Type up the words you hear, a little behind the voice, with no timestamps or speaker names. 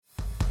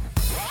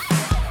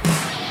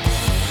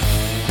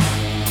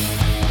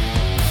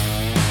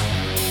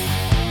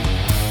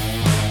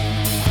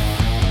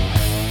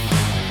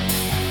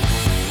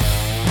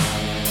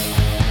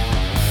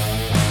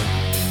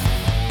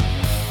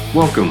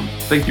Welcome.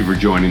 Thank you for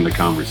joining the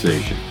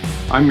conversation.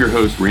 I'm your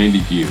host,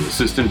 Randy Pugh,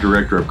 Assistant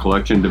Director of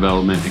Collection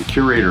Development and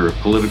Curator of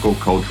Political,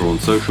 Cultural,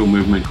 and Social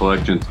Movement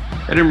Collections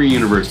at Emory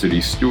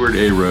University's Stuart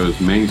A. Rose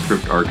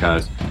Manuscript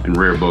Archives and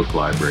Rare Book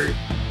Library.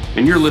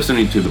 And you're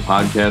listening to the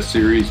podcast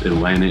series,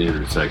 Atlanta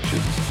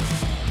Intersections.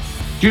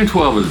 June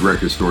 12 is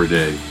Record Store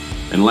Day,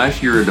 and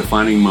last year a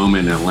defining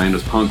moment in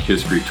Atlanta's punk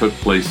history took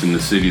place in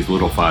the city's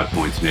Little Five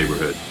Points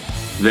neighborhood.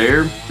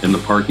 There, in the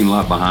parking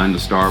lot behind the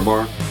Star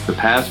Bar, the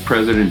past,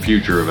 present, and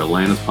future of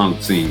Atlanta's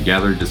punk scene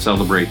gathered to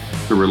celebrate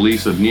the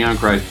release of Neon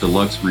Christ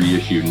Deluxe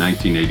Reissue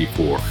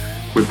 1984,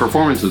 with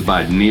performances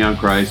by Neon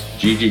Christ,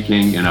 Gigi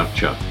King, and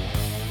Upchuck.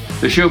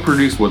 The show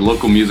produced what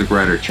local music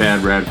writer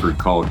Chad Radford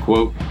called,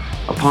 quote,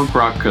 a punk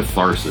rock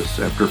catharsis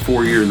after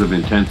 4 years of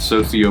intense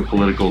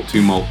socio-political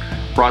tumult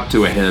brought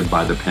to a head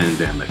by the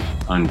pandemic,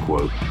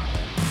 unquote.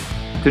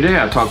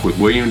 Today I talk with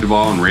William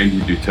Duvall and Randy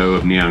Duteau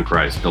of Neon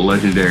Christ, the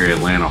legendary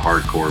Atlanta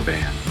hardcore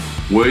band.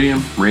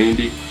 William,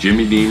 Randy,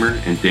 Jimmy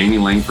Deemer, and Danny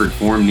Langford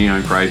formed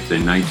Neon Christ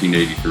in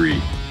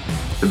 1983.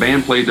 The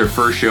band played their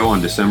first show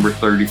on December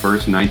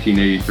 31st,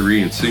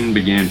 1983, and soon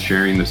began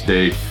sharing the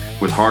stage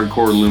with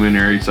hardcore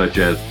luminaries such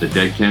as The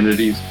Dead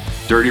Kennedys,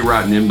 Dirty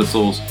Rotten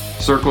Imbeciles,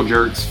 Circle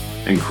Jerks,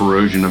 and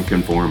Corrosion of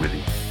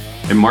Conformity.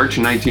 In March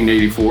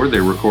 1984, they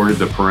recorded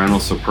the Parental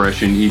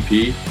Suppression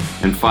EP,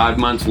 and 5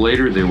 months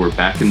later, they were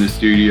back in the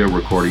studio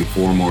recording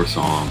 4 more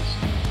songs.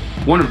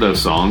 One of those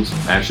songs,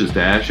 Ashes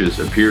to Ashes,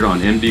 appeared on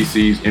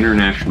MDC's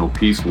International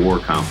Peace War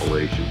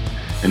compilation,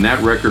 and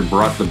that record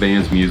brought the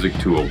band's music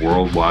to a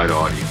worldwide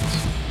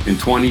audience. In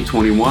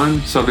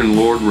 2021, Southern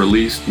Lord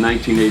released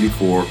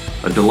 1984,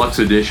 a deluxe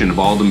edition of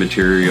all the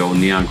material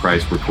Neon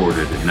Christ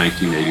recorded in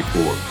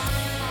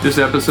 1984. This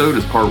episode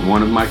is part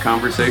 1 of my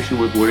conversation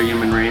with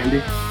William and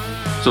Randy,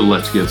 so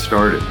let's get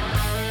started.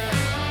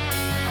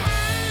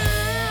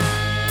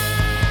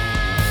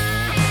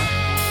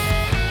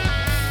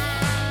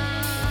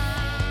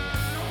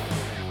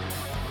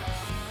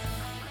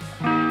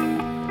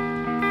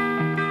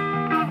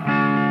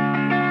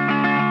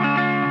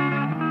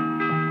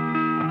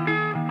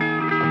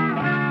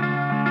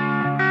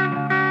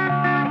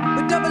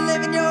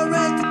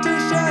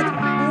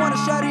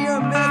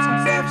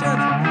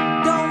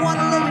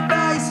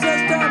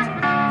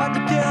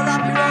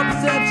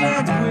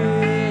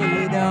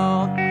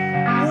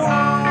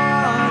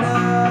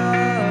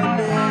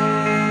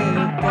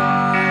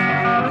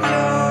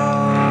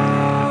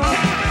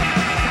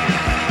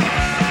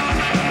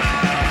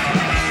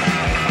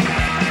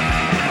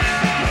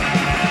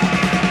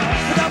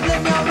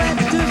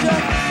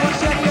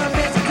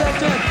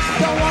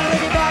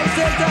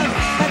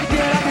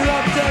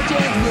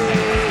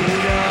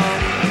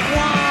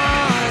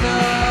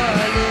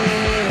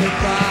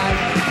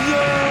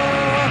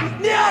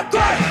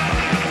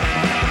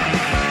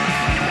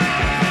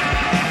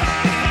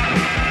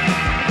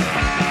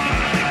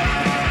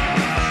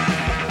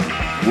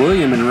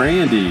 William and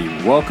Randy,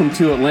 welcome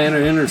to Atlanta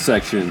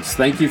Intersections.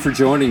 Thank you for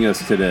joining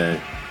us today.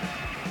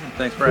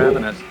 Thanks for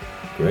having us.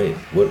 Great.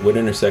 What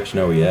intersection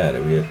are we at?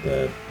 Are we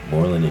at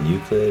Moreland and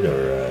Euclid,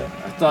 or?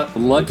 I thought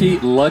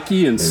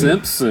Lucky and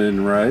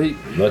Simpson, right?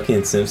 Lucky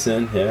and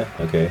Simpson, yeah.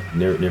 Okay.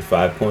 Near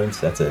 5 Points.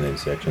 That's an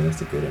intersection.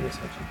 That's a good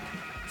intersection.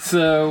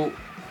 So,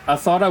 I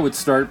thought I would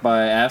start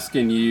by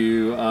asking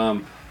you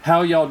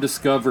how y'all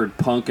discovered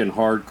punk and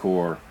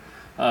hardcore.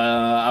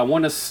 I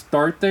want to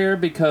start there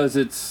because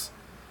it's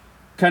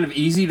kind of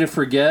easy to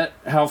forget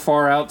how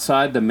far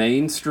outside the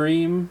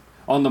mainstream,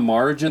 on the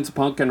margins,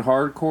 punk and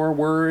hardcore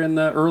were in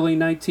the early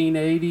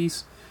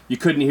 1980s. You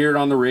couldn't hear it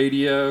on the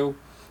radio,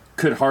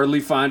 could hardly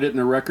find it in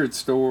the record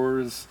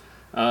stores.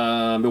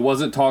 It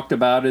wasn't talked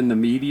about in the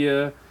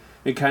media.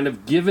 And kind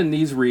of given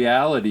these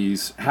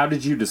realities, how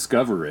did you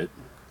discover it?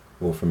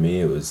 Well, for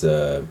me, it was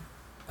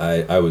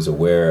I was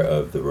aware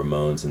of the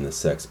Ramones and the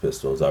Sex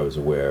Pistols. I was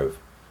aware of,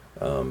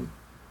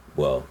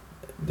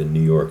 the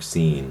New York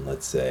scene,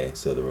 let's say,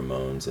 so the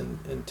Ramones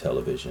and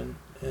Television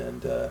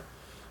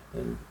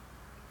and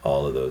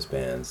all of those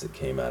bands that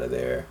came out of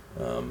there,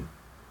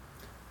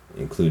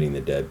 including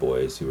the Dead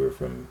Boys, who were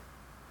from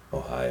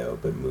Ohio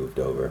but moved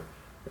over,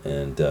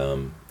 and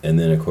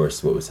then of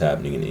course what was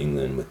happening in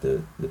England with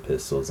the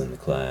Pistols and the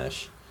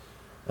Clash,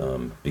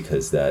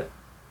 because that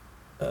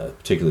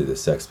particularly the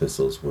Sex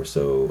Pistols were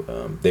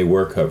so they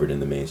were covered in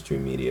the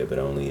mainstream media, but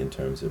only in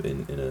terms of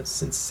in a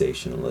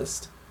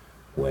sensationalist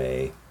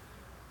way.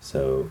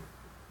 So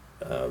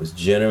I was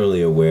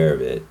generally aware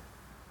of it,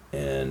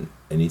 and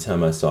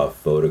anytime I saw a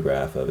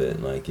photograph of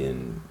it, like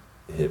in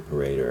Hit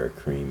Parade or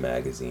Cream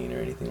magazine or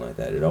anything like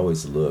that, it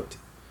always looked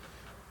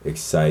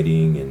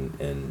exciting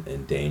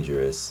and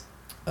dangerous.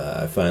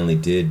 I finally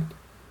did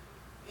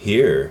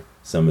hear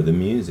some of the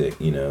music,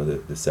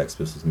 the Sex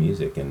Pistols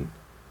music, and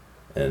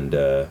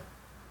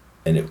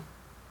it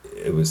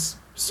was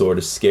sort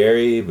of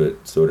scary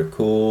but sort of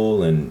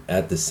cool, and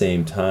at the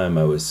same time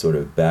I was sort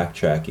of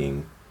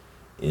backtracking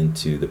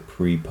into the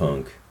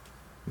pre-punk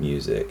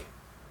music,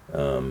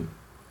 the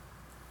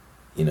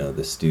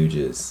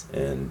Stooges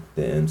and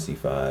the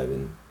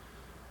MC5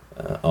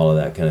 all of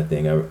that kind of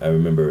thing. I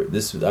remember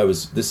this was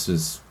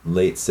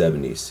late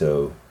 '70s,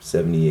 so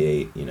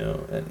 '78,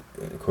 and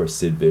of course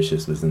Sid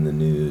Vicious was in the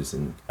news,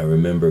 and I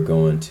remember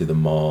going to the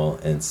mall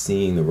and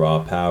seeing the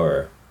Raw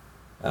Power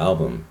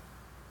album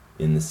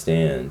in the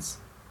stands,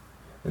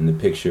 and the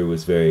picture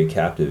was very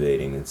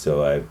captivating, and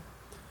so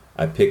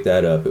I picked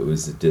that up. It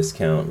was a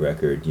discount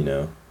record,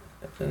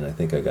 and I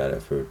think I got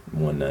it for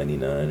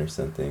 $1.99 or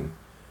something,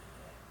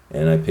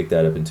 and I picked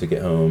that up and took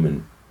it home,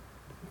 and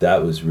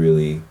that was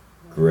really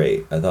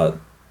great. I thought,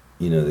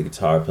 the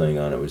guitar playing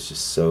on it was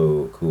just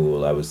so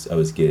cool. I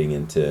was getting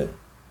into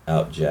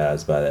out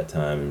jazz by that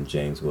time, and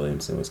James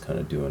Williamson was kind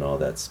of doing all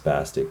that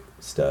spastic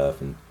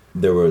stuff, and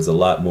there was a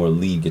lot more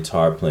lead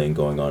guitar playing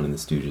going on in the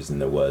Stooges than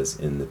there was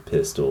in the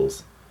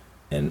Pistols,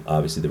 and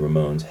obviously the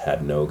Ramones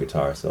had no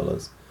guitar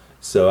solos.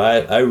 So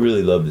I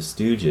really loved the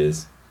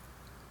Stooges,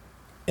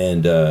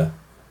 and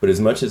but as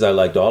much as I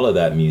liked all of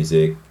that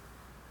music,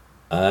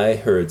 I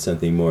heard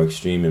something more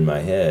extreme in my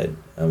head.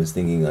 I was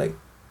thinking, like,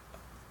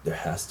 there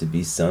has to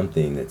be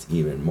something that's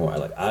even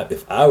more.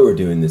 If I were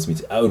doing this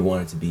music, I would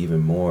want it to be even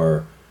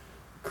more,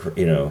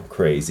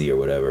 crazy or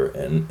whatever.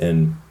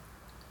 And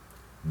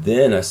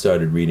then I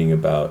started reading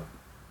about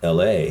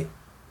L.A.,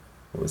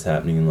 what was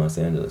happening in Los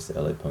Angeles, the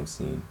L.A. punk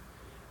scene,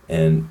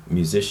 and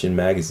Musician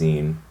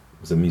magazine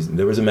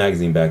there was a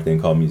magazine back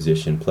then called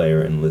Musician,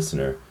 Player, and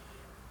Listener,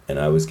 and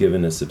I was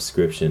given a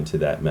subscription to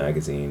that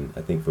magazine,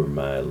 I think for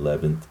my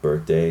 11th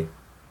birthday,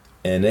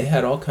 and they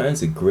had all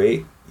kinds of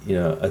great,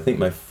 I think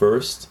my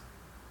first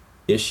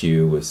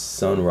issue was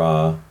Sun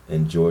Ra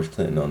and George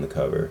Clinton on the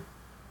cover,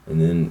 and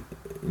then,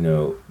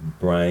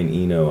 Brian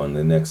Eno on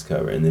the next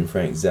cover, and then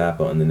Frank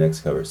Zappa on the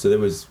next cover. So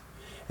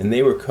and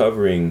they were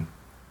covering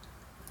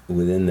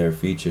within their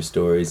feature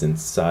stories and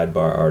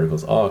sidebar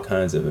articles all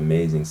kinds of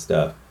amazing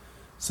stuff.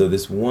 So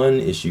this one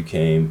issue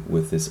came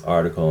with this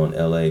article on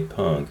LA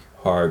punk,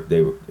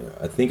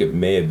 I think it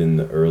may have been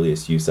the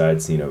earliest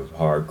U-side scene of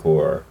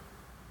hardcore,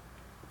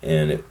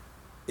 and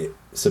it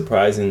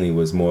surprisingly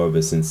was more of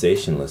a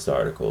sensationalist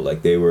article.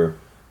 Like they were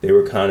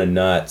kind of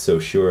not so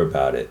sure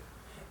about it,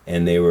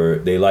 and they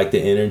liked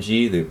the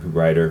energy. The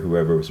writer,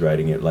 whoever was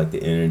writing it, liked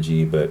the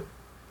energy, but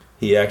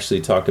he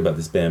actually talked about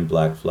this band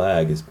Black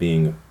Flag as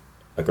being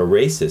like a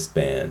racist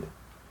band.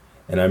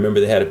 And I remember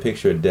they had a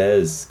picture of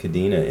Dez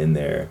Cadena in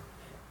there,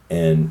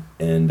 and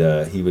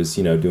he was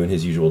doing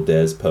his usual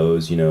Dez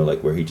pose,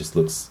 like where he just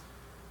looks,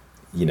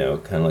 kind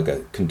of like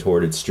a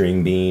contorted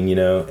string bean,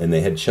 and they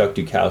had Chuck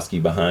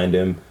Dukowski behind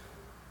him,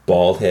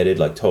 bald headed,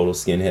 like total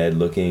skinhead,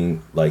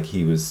 looking like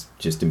he was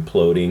just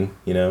imploding,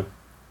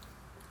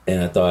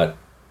 and I thought,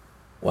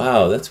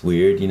 wow, that's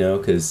weird,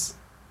 because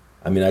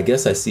I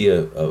guess I see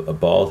a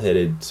bald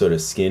headed sort of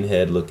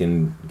skinhead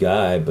looking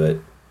guy, but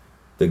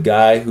the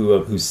guy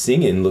who's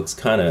singing looks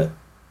kind of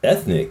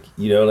ethnic,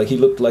 like he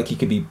looked like he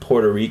could be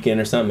Puerto Rican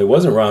or something. It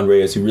wasn't Ron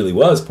Reyes, who really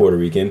was Puerto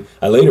Rican.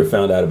 I later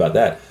found out about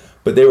that.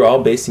 But they were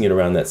all basing it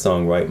around that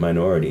song White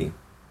Minority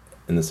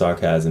and the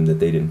sarcasm that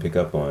they didn't pick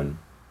up on.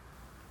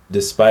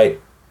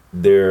 Despite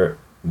their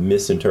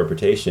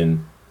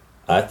misinterpretation,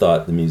 I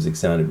thought the music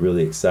sounded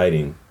really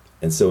exciting.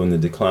 And so when the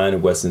decline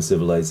of Western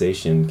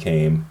civilization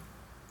came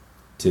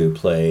to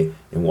play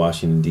in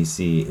Washington,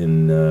 D.C.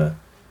 in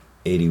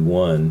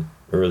 81,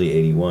 early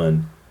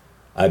 81,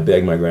 I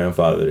begged my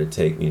grandfather to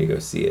take me to go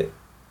see it.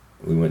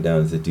 We went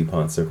down to the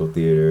DuPont Circle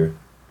Theater,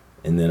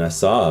 and then I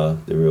saw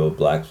the real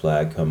Black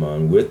Flag come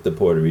on with the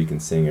Puerto Rican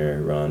singer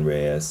Ron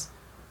Reyes,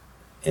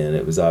 and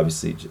it was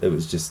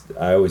just,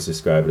 I always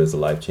describe it as a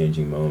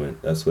life-changing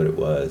moment. That's what it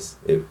was.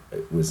 It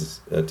was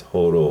a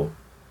total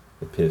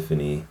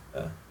epiphany.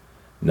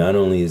 Not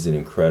only is it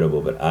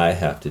incredible, but I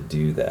have to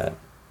do that.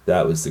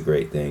 That was the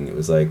great thing. It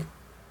was like,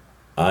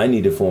 I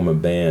need to form a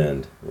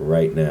band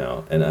right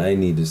now, and I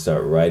need to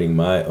start writing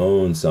my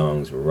own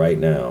songs right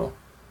now,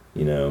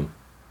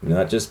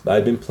 not just,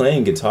 I've been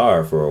playing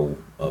guitar for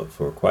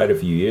quite a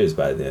few years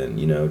by then,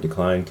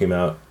 Decline came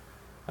out,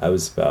 I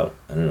was about,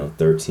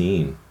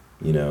 13,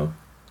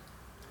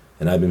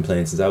 and I've been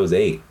playing since I was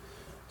 8,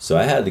 so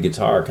I had the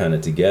guitar kind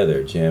of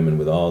together, jamming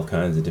with all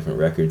kinds of different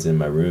records in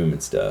my room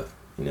and stuff,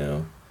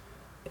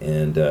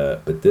 and,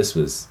 but this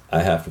was, I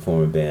have to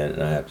form a band,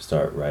 and I have to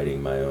start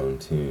writing my own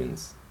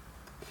tunes.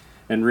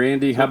 And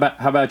Randy, how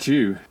about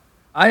you?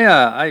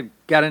 I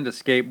got into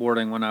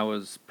skateboarding when I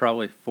was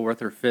probably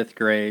 4th or 5th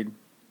grade,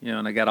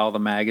 and I got all the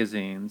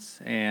magazines.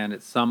 And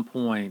at some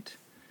point,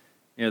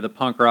 the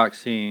punk rock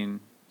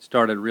scene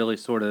started really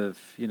sort of,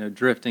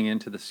 drifting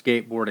into the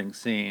skateboarding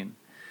scene.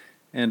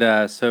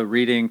 And so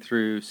reading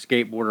through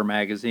Skateboarder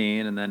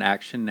magazine and then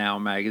Action Now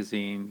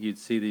magazine, you'd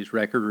see these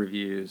record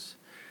reviews.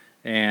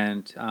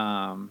 And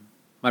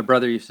my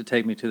brother used to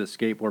take me to the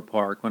skateboard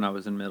park when I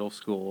was in middle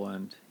school,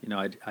 and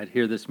I'd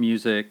hear this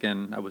music,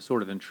 and I was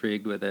sort of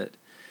intrigued with it.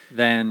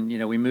 Then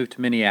we moved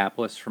to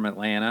Minneapolis from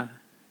Atlanta,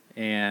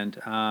 and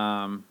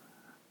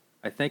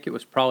I think it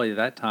was probably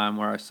that time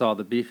where I saw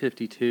the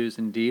B-52s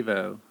and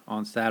Devo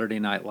on Saturday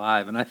Night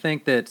Live, and I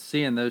think that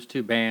seeing those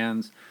two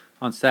bands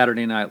on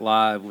Saturday Night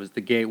Live was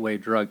the gateway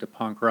drug to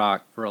punk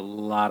rock for a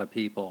lot of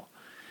people.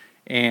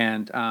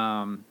 And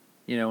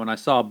when I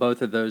saw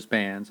both of those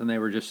bands, and they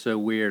were just so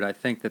weird, I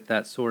think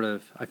that sort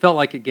of, I felt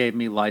like it gave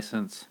me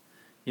license,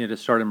 to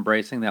start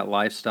embracing that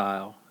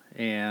lifestyle.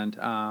 And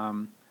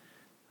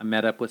I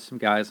met up with some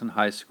guys in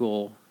high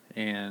school,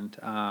 and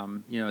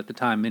at the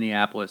time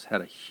Minneapolis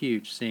had a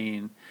huge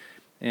scene,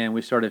 and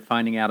we started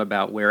finding out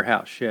about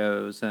warehouse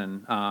shows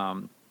and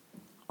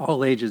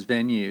all ages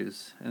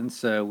venues. And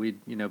so we'd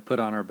put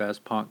on our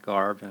best punk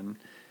garb and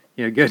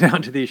go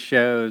down to these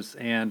shows,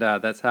 and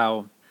that's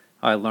how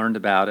I learned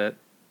about it.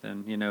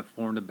 And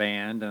formed a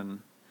band and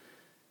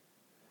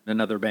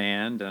another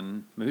band,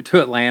 and moved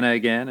to Atlanta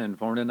again and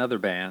formed another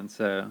band.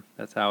 So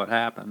that's how it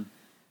happened.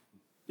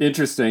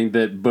 Interesting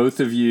that both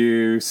of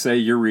you say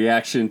your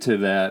reaction to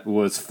that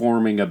was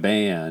forming a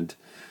band.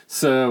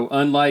 So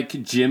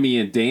unlike Jimmy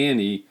and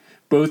Danny,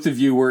 both of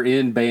you were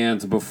in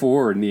bands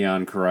before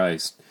Neon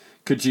Christ.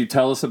 Could you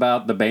tell us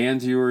about the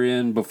bands you were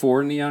in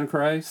before Neon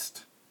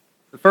Christ?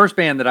 The first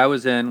band that I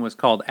was in was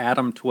called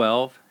Atom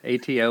 12,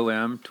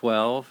 ATOM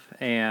 12,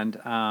 and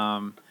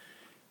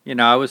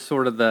I was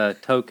sort of the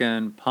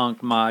token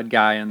punk mod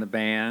guy in the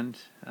band.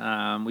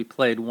 We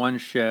played one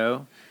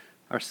show.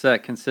 Our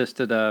set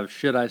consisted of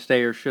Should I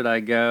Stay or Should I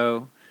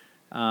Go,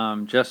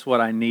 Just What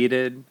I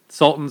Needed,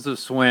 Sultans of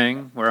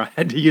Swing, where I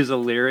had to use a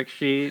lyric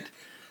sheet,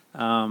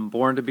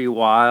 Born to Be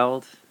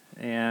Wild,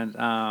 and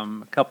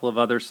a couple of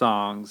other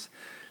songs.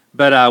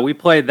 But we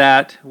played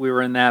that. We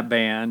were in that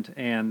band,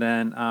 and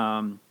then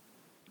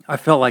I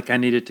felt like I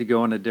needed to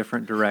go in a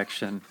different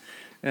direction.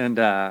 And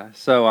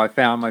so I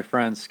found my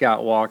friend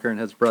Scott Walker and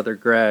his brother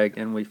Greg,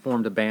 and we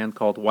formed a band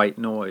called White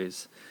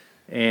Noise.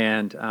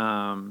 And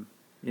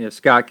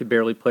Scott could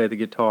barely play the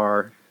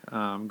guitar.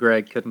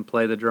 Greg couldn't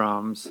play the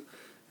drums,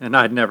 and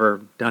I'd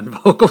never done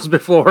vocals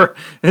before.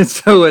 And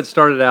so it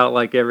started out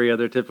like every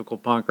other typical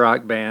punk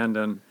rock band,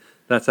 and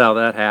that's how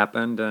that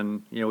happened.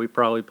 And we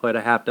probably played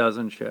a half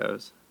dozen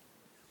shows.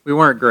 We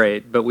weren't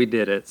great, but we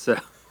did it. So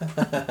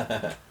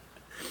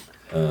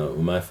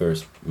my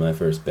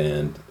first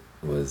band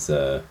was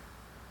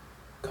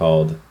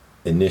called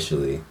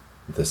initially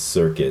The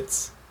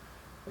Circuits,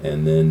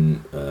 and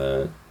then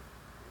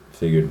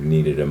figured we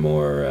needed a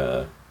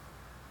more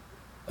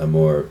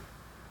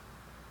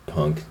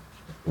punk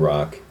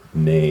rock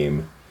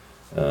name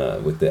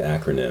with the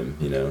acronym,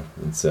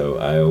 And so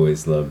I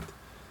always loved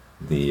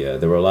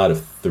there were a lot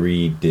of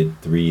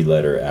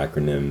three-letter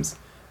acronyms,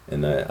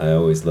 and I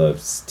always loved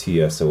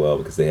TSOL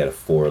because they had a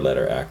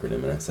 4-letter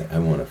acronym, and I was like, I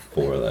want a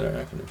 4-letter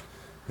acronym,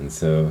 and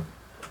so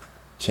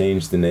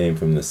changed the name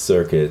from The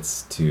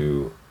Circuits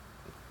to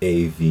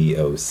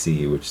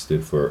AVOC, which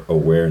stood for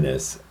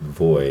Awareness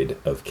Void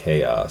of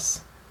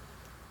Chaos.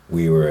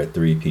 We were a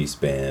 3-piece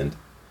band.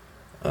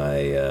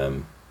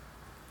 I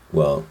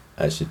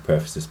should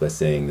preface this by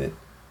saying that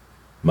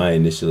my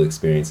initial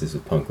experiences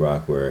with punk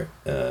rock were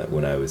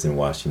when I was in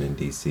Washington,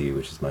 D.C.,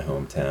 which is my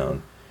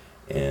hometown.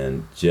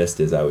 And just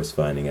as I was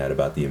finding out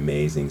about the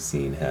amazing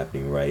scene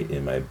happening right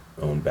in my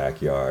own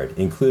backyard,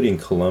 including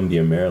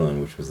Columbia,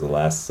 Maryland, which was the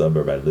last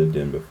suburb I lived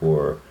in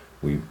before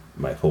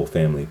my whole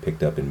family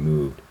picked up and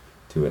moved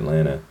to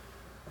Atlanta,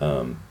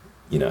 I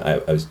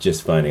was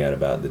just finding out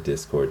about the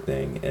Discord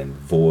thing, and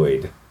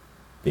Void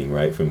being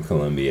right from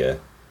Columbia,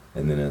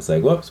 and then it's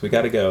like, whoops, we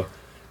got to go.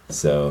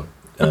 So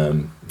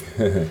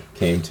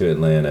came to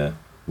Atlanta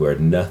where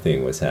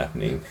nothing was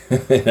happening,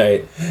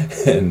 right?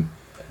 And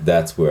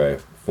that's where I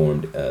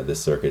formed The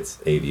Circuits,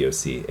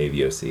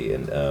 AVOC,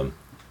 and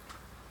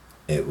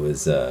it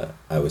was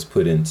I was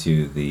put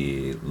into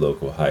the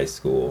local high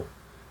school,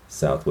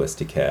 Southwest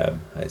DeKalb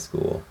High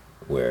School,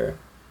 where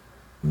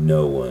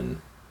no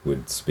one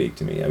would speak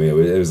to me. I mean,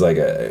 it was like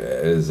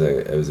it was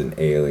an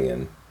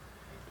alien,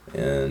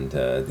 and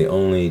the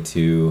only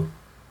two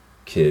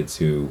kids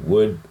who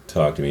would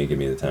talk to me, give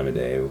me the time of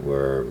day,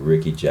 were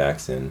Ricky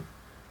Jackson,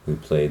 who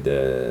played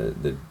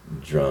the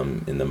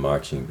drum in the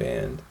marching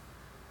band,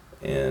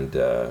 and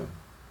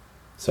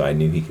so I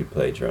knew he could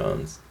play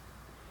drums,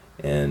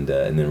 and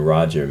then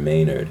Roger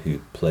Maynard, who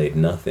played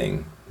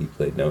nothing. He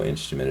played no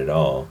instrument at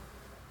all,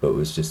 but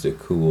was just a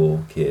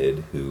cool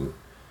kid who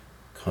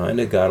kind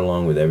of got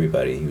along with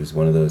everybody. He was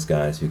one of those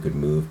guys who could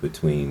move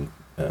between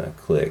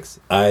cliques.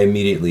 I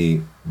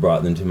immediately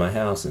brought them to my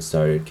house and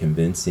started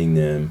convincing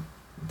them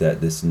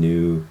that this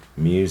new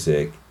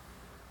music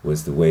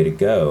was the way to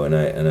go, and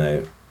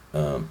I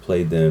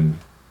played them.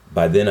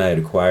 By then I had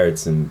acquired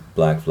some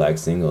Black Flag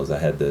singles. I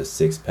had the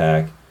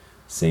 6-pack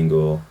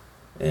single,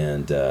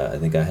 and I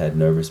think I had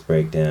Nervous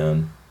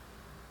Breakdown,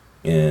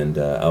 and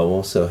I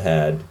also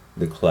had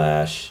The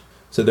Clash.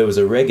 So there was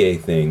a reggae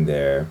thing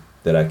there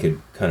that I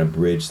could kind of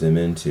bridge them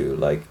into.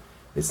 Like,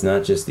 it's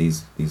not just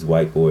these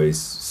white boys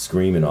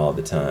screaming all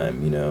the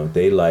time,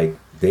 They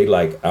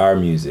like our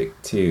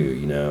music too,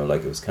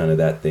 Like, it was kind of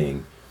that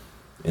thing.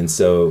 And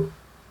so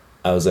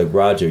I was like,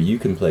 Roger, you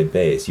can play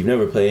bass. You've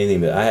never played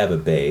anything, but I have a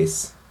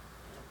bass.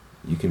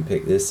 You can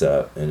pick this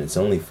up, and it's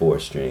only 4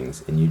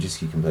 strings, and you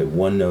can play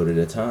one note at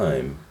a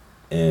time,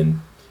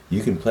 and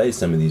you can play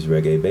some of these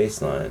reggae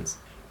bass lines.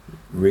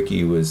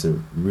 Ricky was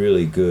a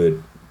really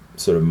good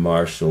sort of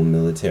martial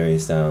military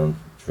style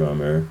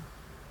drummer,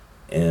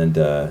 and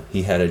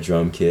he had a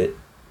drum kit.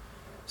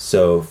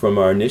 So from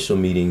our initial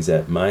meetings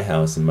at my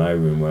house in my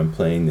room where I'm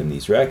playing them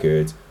these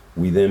records,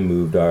 we then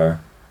moved our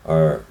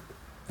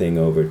thing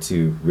over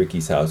to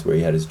Ricky's house where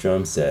he had his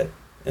drum set,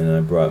 and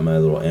I brought my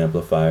little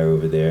amplifier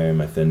over there and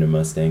my Fender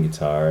Mustang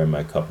guitar and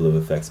my couple of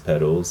effects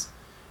pedals,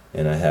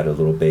 and I had a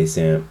little bass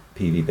amp,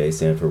 PV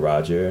bass amp for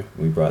Roger.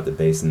 We brought the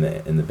bass in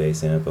the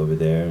bass amp over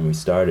there, and we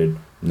started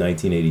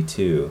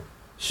 1982.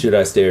 Should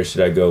I Stay or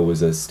Should I Go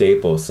was a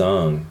staple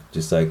song,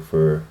 just like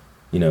for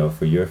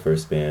your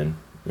first band,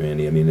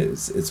 Randy. I mean,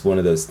 it's one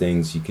of those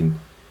things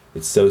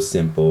it's so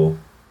simple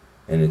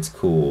and it's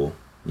cool,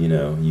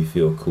 you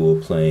feel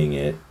cool playing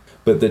it.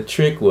 But the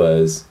trick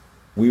was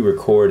we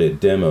recorded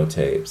demo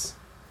tapes,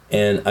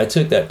 and I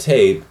took that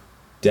tape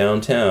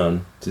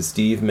downtown to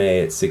Steve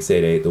May at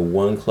 688, the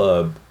one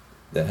club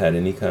that had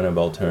any kind of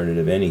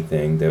alternative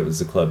anything. That was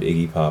the club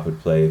Iggy Pop would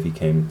play if he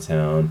came to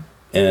town.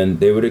 And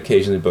they would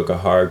occasionally book a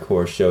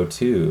hardcore show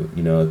too.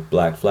 If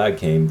Black Flag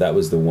came, that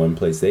was the one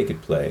place they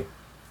could play.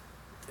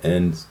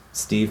 And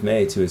Steve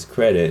May, to his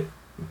credit,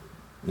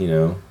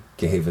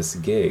 gave us a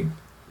gig.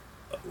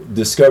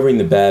 Discovering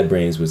the Bad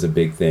Brains was a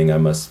big thing. I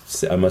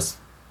must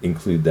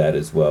include that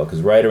as well,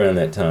 because right around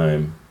that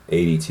time,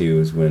 82,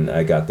 is when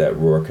I got that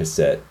Roar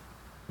cassette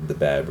the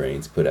Bad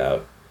Brains put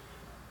out.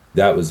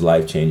 That was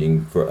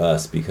life-changing for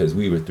us because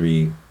we were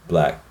 3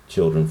 black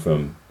children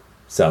from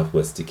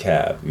Southwest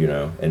DeKalb,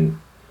 and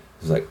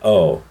it was like,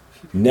 oh,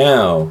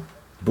 now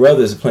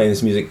brothers are playing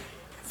this music.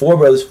 4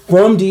 brothers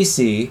from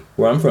DC,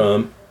 where I'm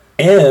from,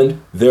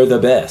 and they're the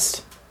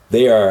best.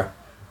 They are,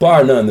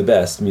 bar none, the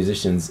best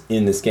musicians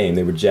in this game.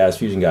 They were jazz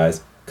fusion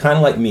guys, kind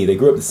of like me. They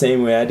grew up the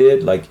same way I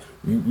did. Like,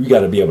 you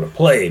got to be able to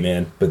play,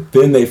 man. But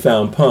then they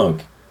found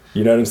punk.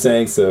 You know what I'm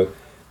saying? So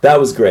that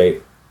was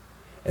great.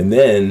 And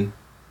then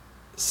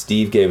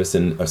Steve gave us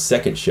a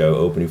second show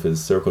opening for the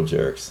Circle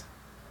Jerks.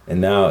 And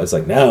now it's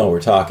like, now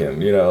we're talking,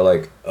 we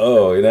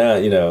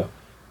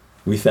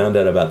found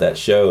out about that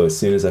show. As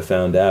soon as I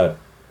found out,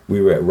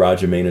 we were at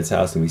Roger Maynard's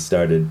house and we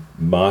started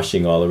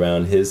moshing all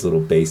around his little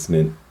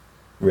basement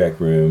rec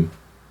room,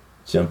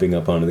 jumping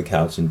up onto the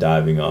couch and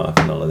diving off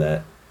and all of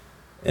that.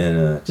 And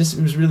it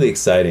was really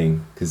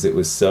exciting because it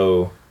was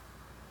so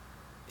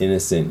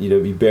innocent.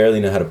 You barely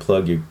know how to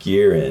plug your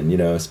gear in,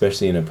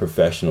 especially in a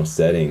professional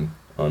setting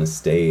on a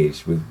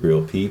stage with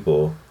real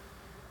people.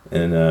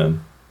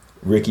 And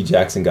Ricky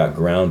Jackson got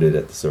grounded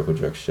at the Circle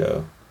Jerk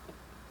show.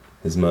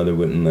 His mother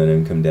wouldn't let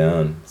him come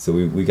down. So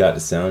we got to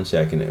sound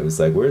check, and it was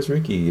like, where's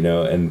Ricky?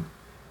 And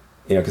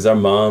because our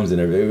moms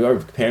and our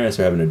parents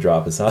were having to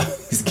drop us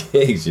off these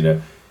gigs,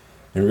 and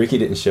Ricky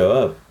didn't show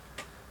up.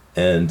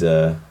 And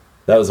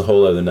that was a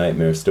whole other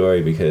nightmare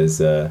story because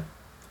I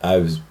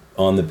was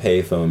on the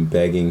payphone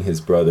begging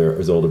his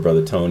older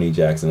brother, Tony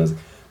Jackson. I was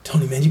like,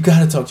 Tony, man, you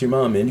got to talk to your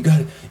mom, man. You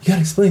got to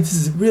explain.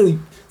 It's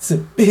a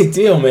big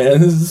deal, man.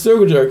 This is the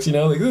Circle Jerks,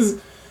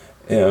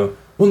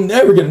 we'll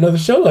never get another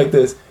show like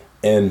this.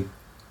 And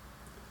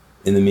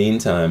in the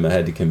meantime, I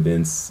had to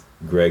convince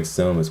Greg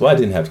Somas. Well, I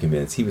didn't have to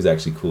convince. He was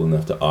actually cool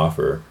enough to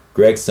offer.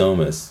 Greg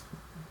Somas,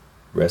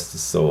 rest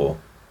his soul,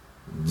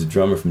 the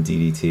drummer from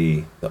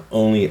DDT, the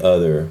only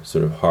other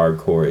sort of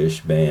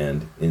hardcore-ish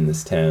band in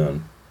this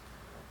town.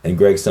 And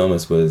Greg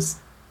Somas was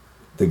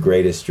the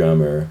greatest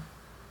drummer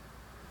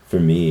for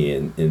me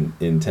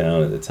in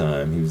town at the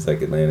time. He was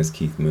like Atlanta's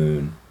Keith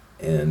Moon.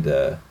 And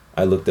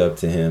I looked up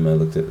to him. I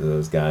looked at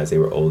those guys. They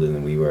were older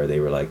than we were. They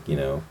were like,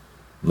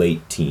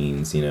 late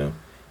teens,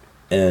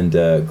 And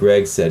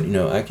Greg said,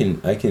 I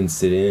can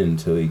sit in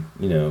until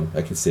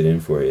I can sit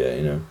in for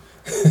you,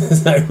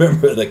 I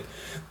remember like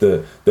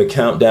the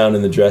countdown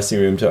in the dressing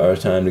room to our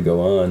time to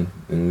go on,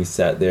 and we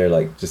sat there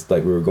just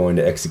like we were going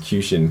to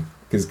execution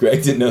because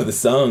Greg didn't know the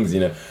songs,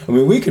 I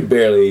mean, we could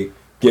barely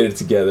get it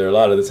together a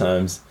lot of the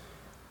times,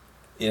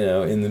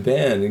 in the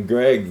band, and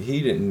Greg, he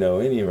didn't know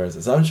any of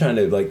ours. So I was trying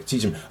to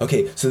teach him,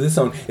 okay, so this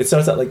song, it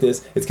starts out like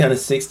this, it's kind of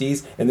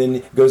 60s, and then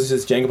it goes to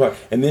this jangle part,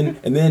 and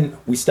then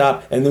we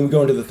stop, and then we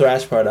go into the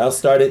thrash part. I'll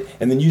start it,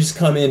 and then you just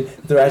come in,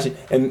 thrash it,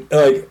 and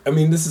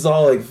this is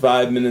all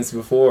 5 minutes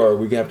before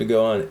we have to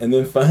go on, and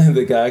then finally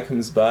the guy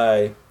comes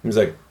by, he's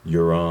like,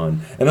 you're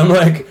on, and I'm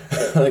like,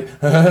 we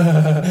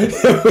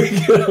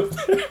get up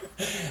there,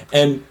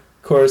 and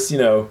of course,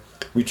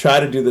 we try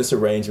to do this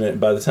arrangement, and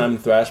by the time the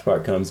thrash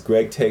part comes,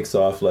 Greg takes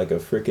off like a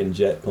freaking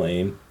jet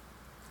plane.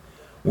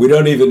 We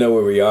don't even know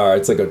where we are.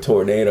 It's like a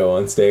tornado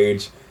on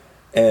stage.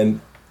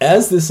 And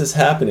as this is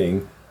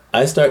happening,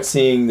 I start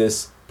seeing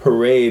this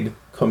parade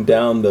come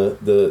down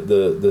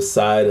the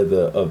side of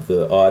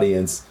the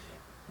audience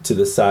to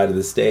the side of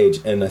the stage,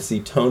 and I see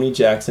Tony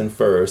Jackson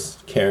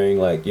first carrying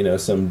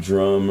some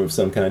drum of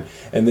some kind,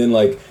 and then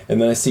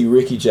I see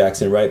Ricky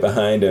Jackson right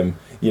behind him,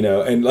 and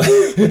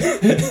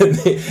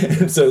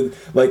and so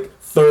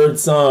third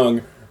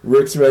song,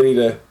 Rick's ready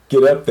to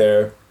get up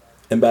there,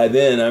 and by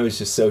then I was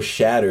just so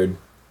shattered,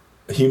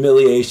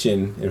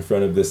 humiliation in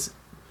front of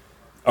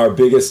our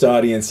biggest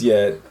audience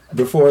yet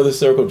before the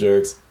Circle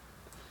Jerks,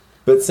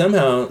 but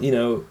somehow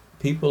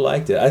people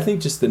liked it. I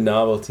think just the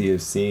novelty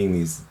of seeing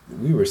these,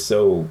 we were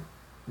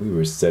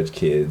such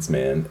kids,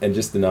 man, and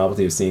just the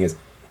novelty of seeing us,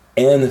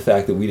 and the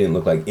fact that we didn't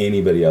look like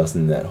anybody else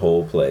in that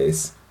whole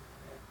place,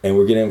 and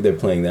we're getting up there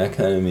playing that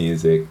kind of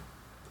music.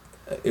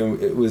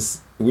 It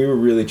was, we were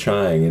really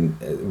trying,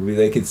 and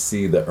they could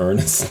see the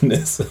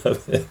earnestness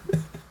of it,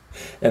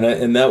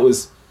 and that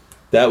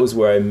was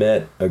where I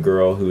met a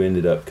girl who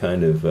ended up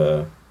kind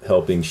of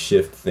helping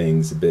shift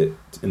things a bit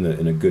in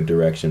a good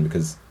direction,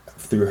 because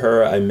through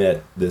her I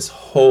met this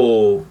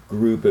whole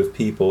group of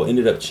people,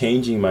 ended up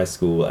changing my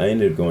school. I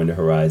ended up going to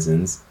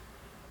Horizons,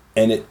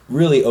 and it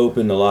really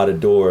opened a lot of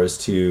doors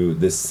to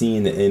the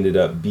scene that ended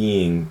up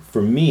being,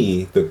 for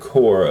me, the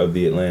core of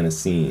the Atlanta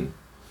scene,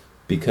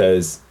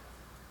 because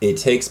it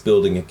takes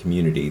building a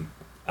community.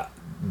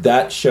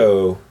 That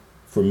show,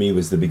 for me,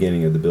 was the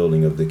beginning of the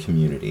building of the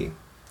community,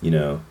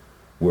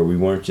 where we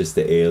weren't just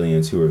the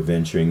aliens who were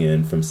venturing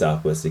in from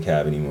Southwest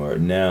DeKalb anymore.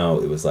 Now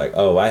it was like,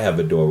 oh, I have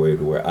a doorway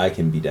to where I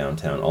can be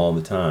downtown all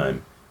the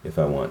time if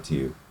I want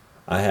to.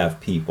 I have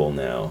people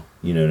now,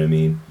 you know what I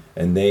mean?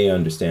 And they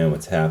understand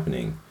what's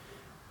happening.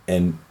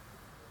 And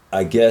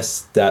I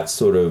guess that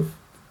sort of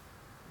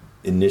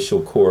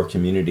initial core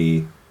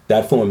community,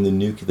 that formed the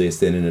nucleus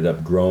that ended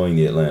up growing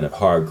the Atlanta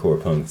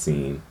hardcore punk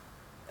scene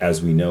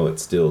as we know it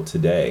still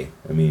today.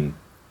 I mean,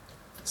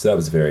 so that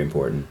was a very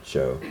important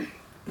show.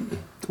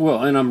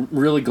 Well, and I'm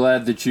really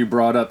glad that you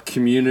brought up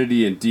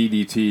Community and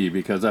DDT,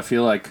 because I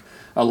feel like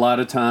a lot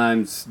of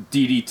times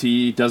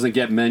DDT doesn't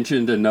get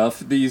mentioned enough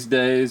these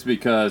days,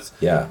 because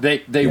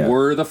they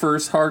were the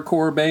first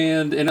hardcore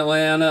band in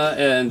Atlanta,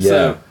 and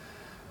so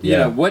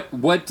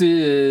what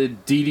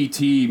did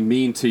DDT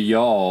mean to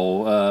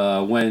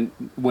y'all when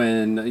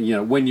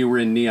you were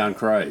in Neon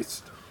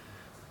Christ?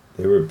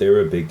 They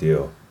were a big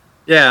deal.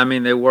 Yeah, I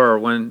mean they were.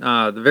 When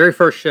the very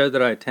first show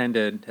that I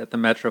attended at the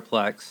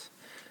Metroplex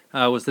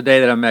was the day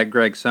that I met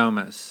Greg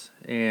Somas,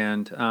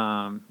 and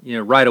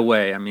right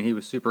away, I mean, he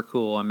was super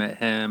cool. I met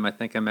him. I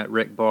think I met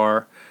Rick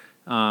Barr,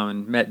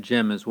 and met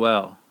Jim as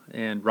well.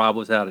 And Rob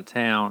was out of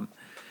town,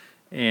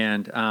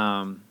 and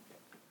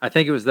I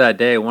think it was that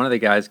day one of the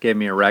guys gave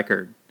me a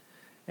record,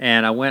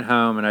 and I went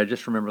home and I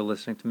just remember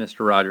listening to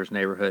Mr. Rogers'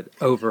 Neighborhood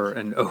over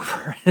and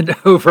over and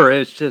over.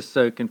 It's just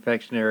so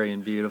confectionery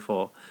and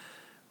beautiful.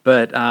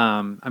 But,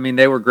 I mean,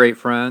 they were great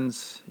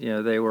friends.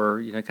 They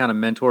were, kind of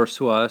mentors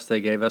to us.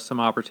 They gave us some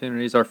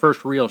opportunities. Our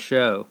first real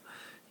show,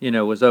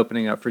 was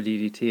opening up for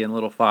DDT in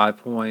Little 5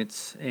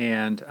 Points.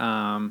 And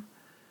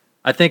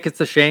I think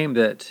it's a shame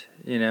that,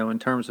 in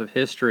terms of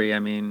history, I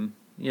mean,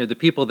 the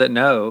people that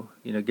know,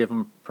 give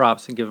them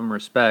props and give them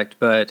respect.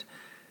 But,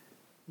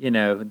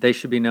 they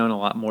should be known a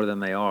lot more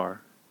than they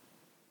are.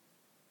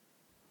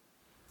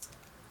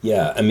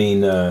 Yeah, I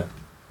mean,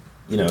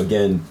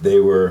 again, they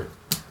were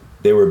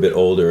a bit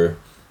older,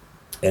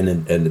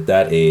 and at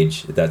that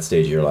age, at that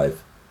stage of your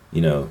life,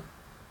 2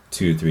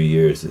 to 3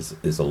 years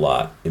is a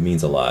lot. It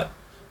means a lot.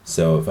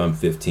 So if I'm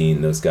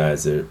 15, those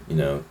guys are,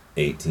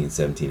 18,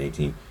 17,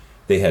 18.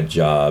 They had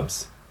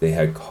jobs, they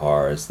had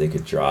cars, they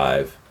could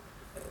drive.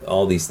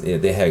 All these,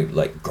 they had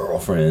like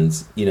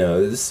girlfriends.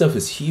 This stuff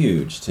was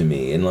huge to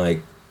me, and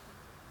like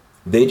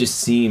they just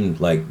seemed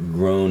like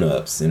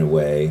grown-ups in a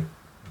way,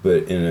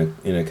 but in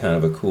a kind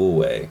of a cool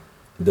way.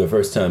 The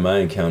first time I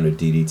encountered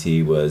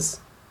DDT was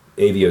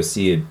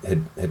AVOC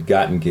had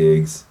gotten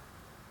gigs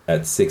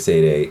at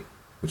 688,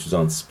 which was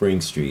on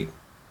Spring Street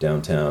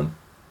downtown,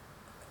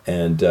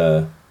 and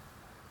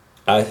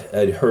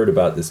I'd heard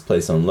about this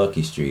place on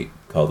Lucky Street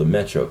called the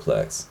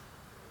Metroplex.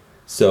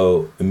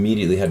 So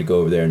immediately had to go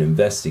over there and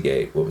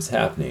investigate what was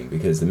happening,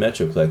 because the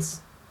Metroplex,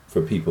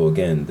 for people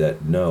again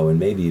that know, and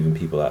maybe even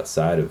people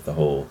outside of the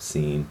whole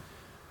scene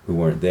who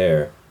weren't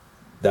there,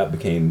 that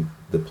became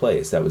the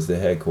place. That was the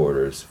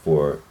headquarters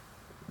for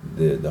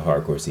the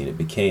hardcore scene. It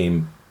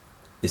became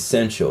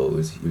essential. It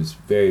was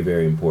very,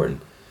 very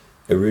important.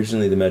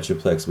 Originally, the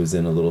Metroplex was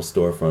in a little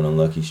storefront on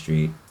Lucky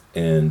Street,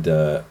 and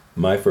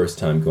my first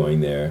time going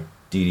there,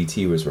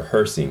 DDT was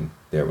rehearsing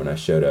there when I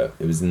showed up.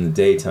 It was in the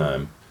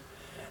daytime,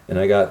 and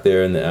I got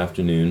there in the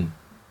afternoon,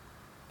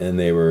 and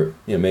they were,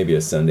 maybe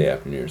a Sunday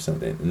afternoon or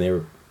something, and they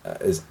were,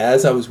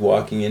 as I was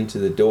walking into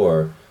the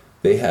door,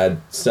 they had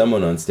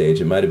someone on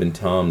stage, it might have been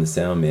Tom, the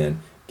sound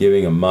man,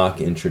 giving a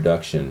mock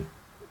introduction,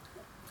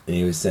 and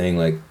he was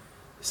saying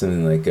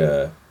something like,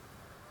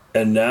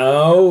 and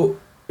now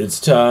it's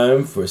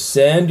time for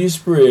Sandy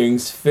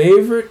Springs'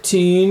 favorite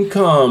teen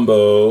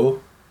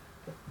combo,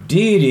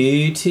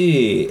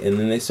 DDT, and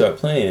then they start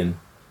playing,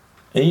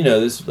 and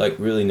there's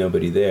really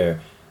nobody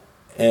there,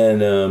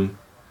 and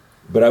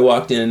but I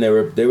walked in and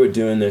they were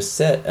doing their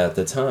set at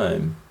the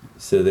time,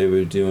 so they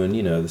were doing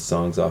the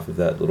songs off of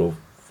that little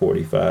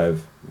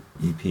 45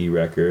 EP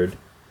record,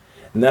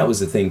 and that was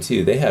the thing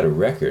too. They had a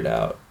record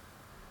out.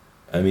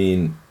 I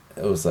mean,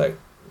 it was like,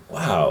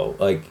 wow,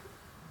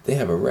 they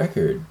have a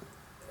record,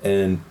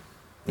 and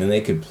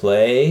they could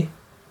play,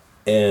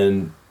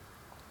 and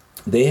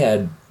they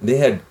had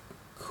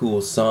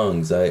cool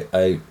songs.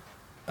 I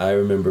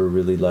remember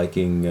really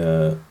liking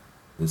the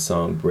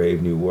song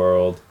 "Brave New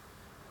World."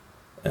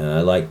 And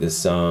I like this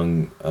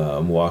song,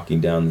 I'm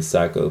Walking Down the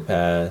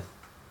Psychopath,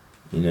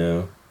 you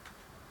know.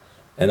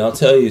 And I'll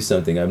tell you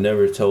something, I've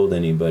never told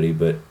anybody,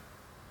 but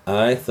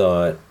I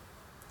thought,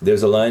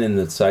 there's a line in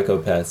the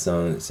Psychopath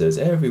song that says,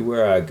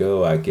 everywhere I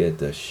go, I get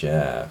the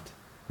shaft.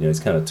 You know, it's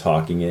kind of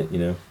talking it, you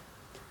know.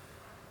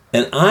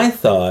 And I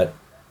thought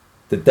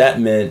that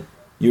meant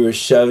you were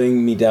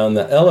shoving me down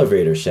the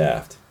elevator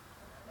shaft.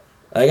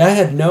 Like, I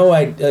had no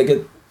idea,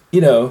 like, you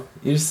know,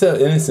 you're so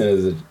innocent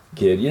as a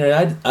kid. You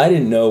know, I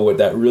didn't know what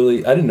that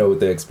really, I didn't know what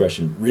the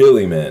expression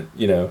really meant,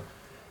 you know.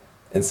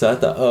 And so I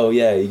thought, oh,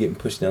 yeah, you're getting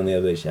pushed down the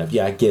elevator shaft.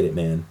 Yeah, I get it,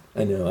 man.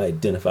 I know, I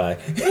identify.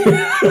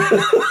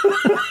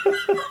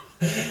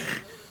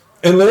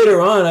 And later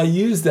on, I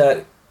used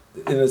that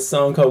in a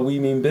song called We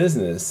Mean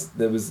Business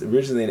that was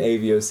originally an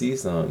AVOC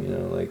song, you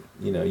know, like,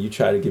 you know, you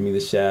try to give me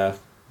the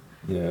shaft,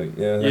 you know.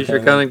 Use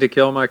your cunning to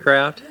kill my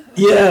craft?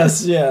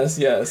 Yes.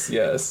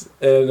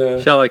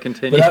 And shall I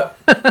continue?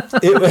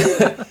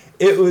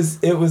 It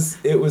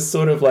was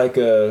sort of like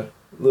a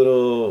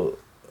little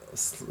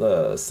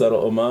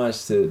subtle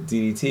homage to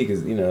DDT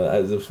because, you know,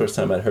 it was the first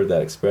time I'd heard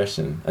that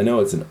expression. I know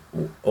it's an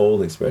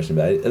old expression,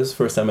 but it was the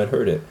first time I'd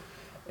heard it.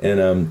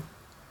 And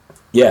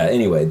yeah,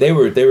 anyway, they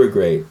were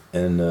great,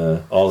 and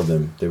all of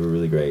them, they were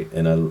really great,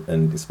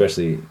 and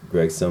especially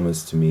Greg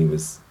Somas to me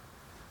was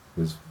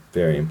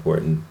very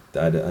important.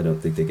 I don't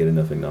think they get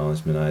enough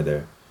acknowledgement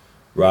either.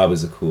 Rob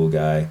was a cool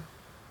guy.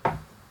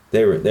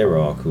 They were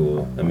all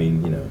cool. I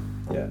mean, you know,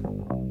 yeah.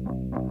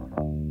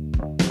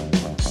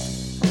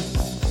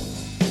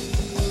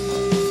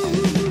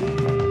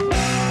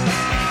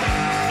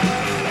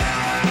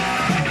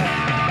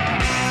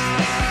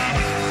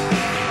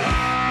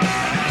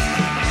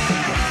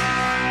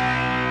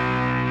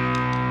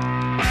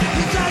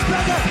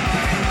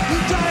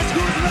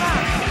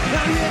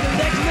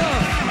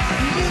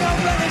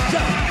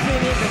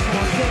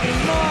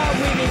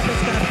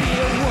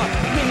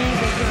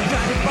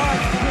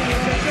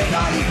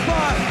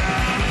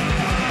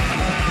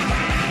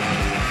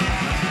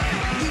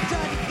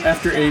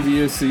 After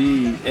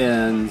AVOC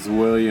ends,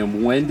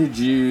 William, when did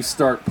you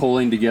start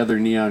pulling together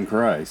Neon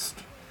Christ?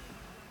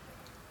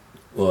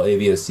 Well,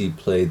 AVOC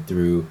played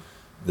through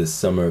the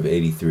summer of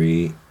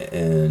 '83,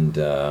 and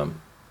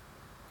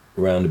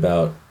around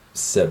about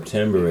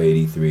September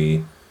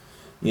 '83,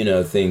 you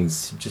know,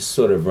 things just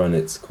sort of run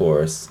its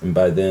course. And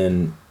by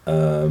then,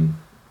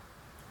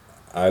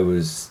 I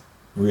was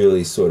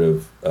really sort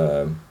of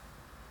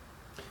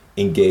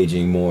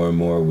engaging more and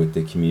more with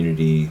the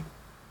community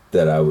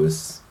that I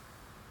was,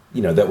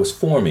 you know, that was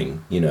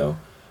forming, you know,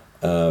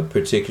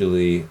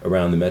 particularly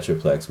around the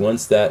Metroplex.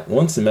 Once the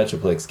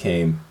Metroplex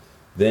came,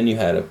 then you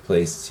had a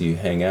place to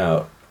hang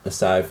out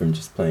aside from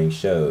just playing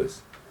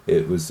shows.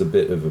 It was a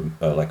bit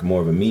of like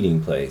more of a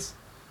meeting place.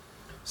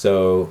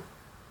 So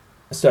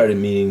I started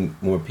meeting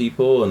more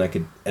people,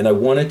 and I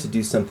wanted to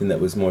do something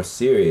that was more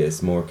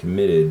serious, more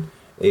committed.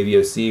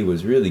 AVOC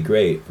was really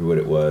great for what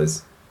it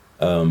was,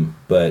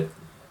 but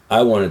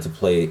I wanted to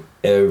play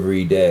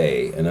every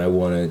day, and I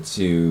wanted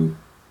to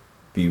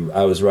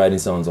I was writing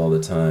songs all the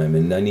time,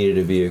 and I needed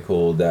a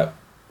vehicle that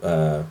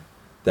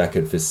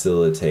could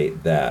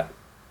facilitate that.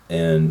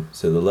 And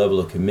so the level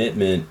of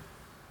commitment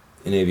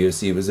in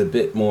AVOC was a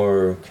bit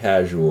more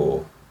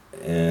casual,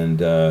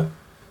 and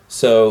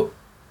so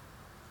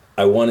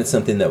I wanted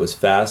something that was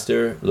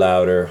faster,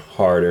 louder,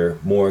 harder,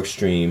 more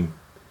extreme,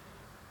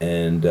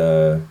 and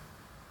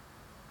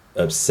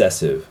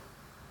obsessive.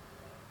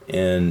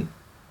 And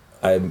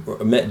I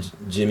met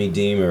Jimmy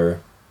Deemer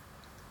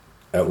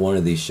at one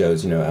of these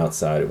shows, you know,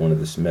 outside at one of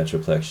the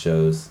Metroplex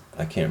shows.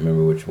 I can't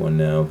remember which one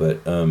now, but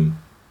and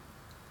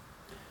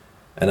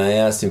I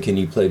asked him, can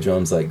you play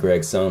drums like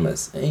Greg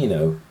Somas? And, you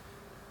know,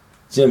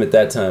 Jim at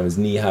that time was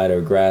knee-high to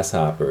a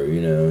grasshopper,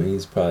 you know,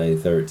 he's probably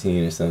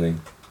 13 or something.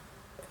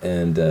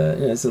 And, you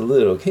know, it's a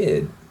little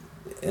kid.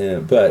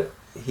 But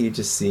he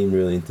just seemed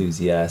really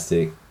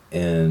enthusiastic,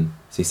 and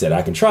so he said,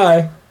 I can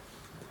try.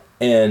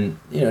 And,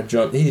 you know,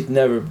 he'd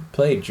never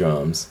played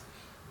drums.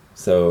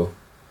 So,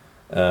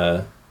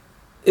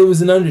 it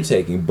was an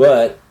undertaking,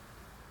 but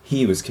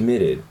he was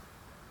committed.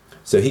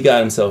 So he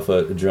got himself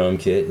a drum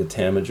kit, a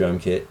Tama drum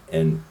kit,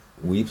 and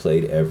we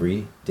played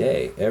every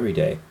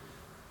day.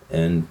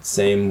 And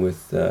same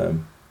with,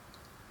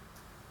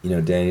 you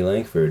know, Danny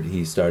Langford.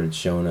 He started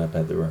showing up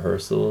at the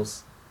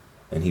rehearsals,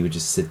 and he would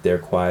just sit there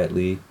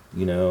quietly,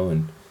 you know,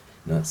 and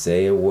not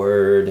say a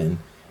word, and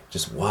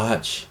just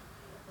watch.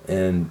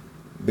 And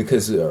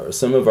because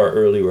some of our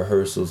early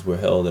rehearsals were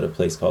held at a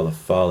place called the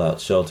Fallout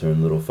Shelter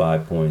in Little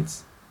Five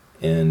Points,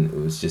 and it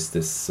was just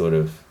this sort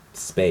of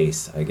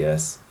space, I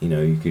guess, you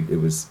know, it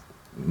was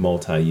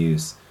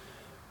multi-use,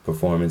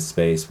 performance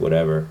space,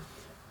 whatever,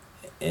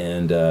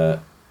 and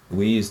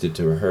we used it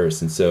to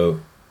rehearse. And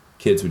so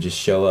kids would just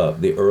show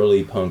up. The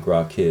early punk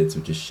rock kids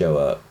would just show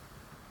up,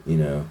 you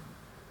know,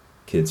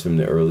 kids from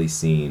the early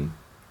scene,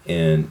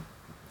 and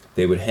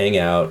they would hang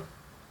out.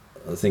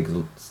 I think,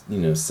 you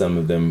know, some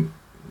of them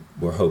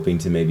were hoping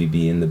to maybe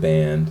be in the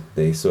band.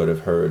 They sort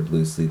of heard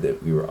loosely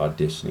that we were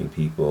auditioning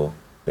people,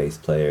 bass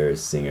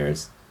players,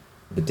 singers,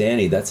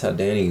 Danny, that's how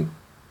Danny,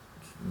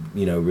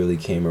 really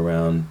came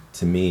around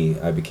to me.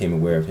 I became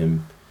aware of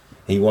him.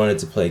 He wanted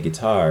to play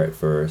guitar at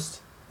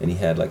first, and he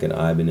had like an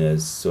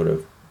Ibanez sort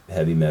of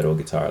heavy metal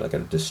guitar, like a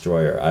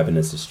Destroyer,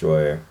 Ibanez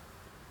Destroyer.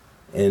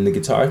 And the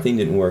guitar thing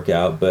didn't work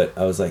out, but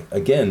I was like,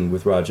 again,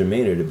 with Roger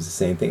Maynard, it was the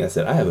same thing. I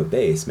said, I have a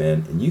bass,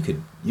 man, and you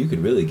could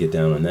really get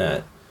down on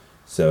that.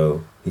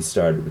 So he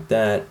started with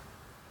that.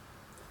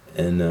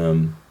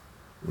 And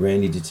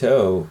Randy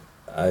Duteau,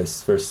 I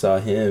first saw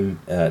him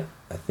at,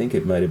 I think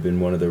it might have been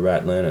one of the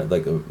Ratlanta,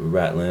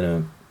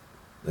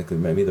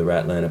 maybe the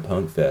Ratlanta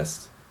Punk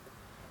Fest.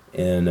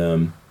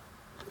 And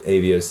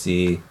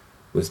AVOC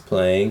was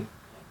playing,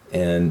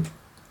 and,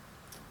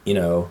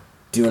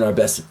 doing our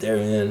best at their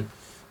end,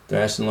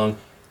 thrashing along.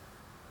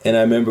 And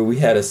I remember we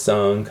had a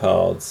song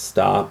called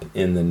Stop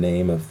in the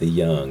Name of the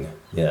Young.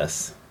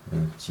 Yes,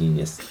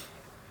 genius.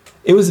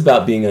 It was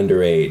about being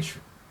underage,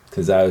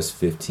 because I was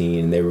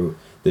 15, and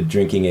the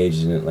drinking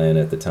age in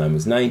Atlanta at the time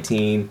was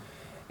 19,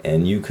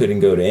 and you couldn't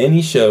go to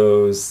any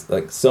shows.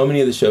 Like, so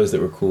many of the shows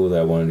that were cool that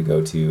I wanted to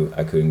go to,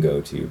 I couldn't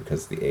go to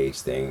because of the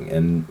age thing.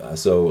 And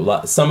so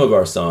some of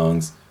the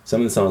songs I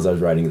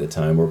was writing at the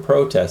time were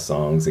protest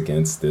songs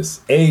against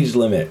this age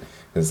limit.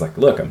 It's like,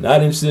 look, I'm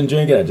not interested in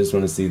drinking, I just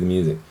want to see the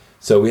music.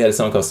 So we had a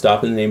song called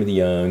Stop in the Name of the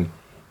Young,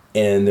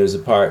 and there's a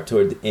part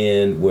toward the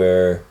end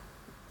where,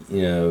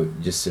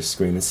 just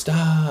screaming,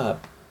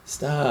 stop,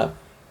 stop.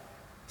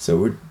 So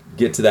we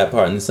get to that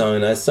part in the song,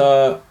 and I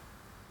saw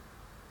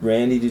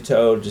Randy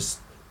Duteau just,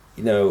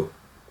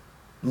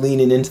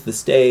 leaning into the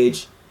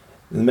stage.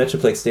 The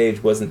Metroplex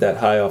stage wasn't that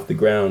high off the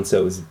ground, so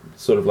it was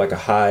sort of like a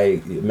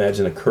high,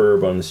 imagine a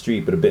curb on the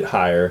street, but a bit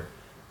higher,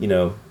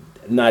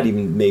 not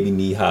even maybe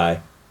knee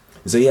high.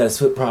 So he had his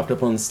foot propped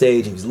up on the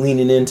stage, and he was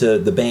leaning into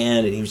the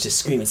band, and he was just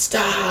screaming,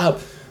 stop,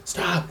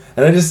 stop.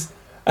 And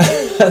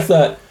I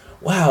thought,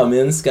 wow,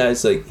 man, this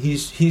guy's like,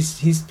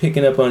 he's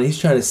picking up on it. He's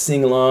trying to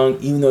sing along,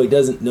 even though he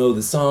doesn't know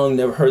the song,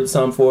 never heard the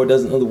song before,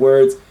 doesn't know the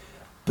words.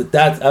 But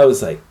I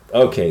was like,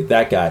 okay,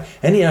 that guy.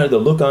 And he had the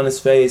look on his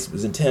face,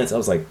 was intense. I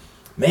was like,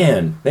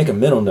 man, make a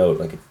mental note.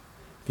 Like, if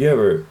you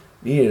ever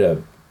needed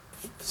a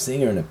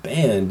singer in a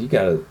band, you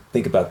got to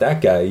think about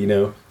that guy,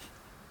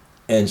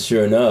 And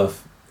sure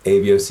enough,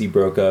 AVOC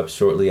broke up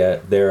shortly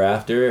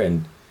thereafter,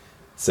 and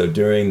so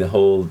during the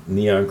whole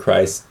Neon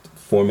Christ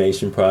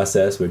formation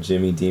process, where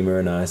Jimmy Deemer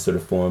and I sort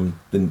of formed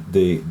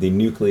the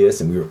nucleus,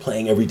 and we were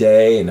playing every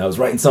day, and I was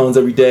writing songs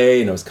every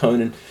day, and I was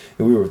coming in,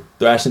 and we were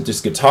thrashing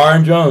just guitar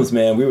and drums,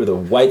 man. We were the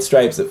White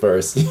Stripes at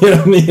first, you know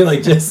what I mean?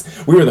 Like,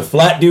 we were the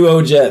Flat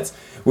Duo Jets.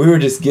 We were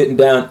just getting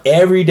down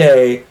every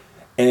day,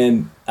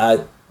 and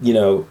I,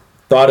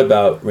 thought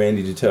about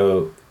Randy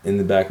Duteau in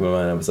the back of my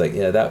mind. I was like,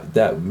 yeah,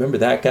 that remember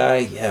that guy?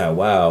 Yeah,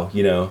 wow,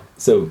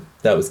 So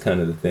that was kind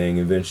of the thing.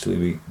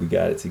 Eventually, we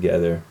got it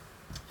together,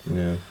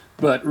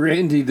 But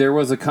Randy, there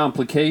was a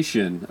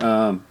complication.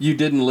 You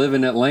didn't live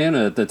in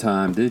Atlanta at the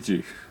time, did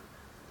you?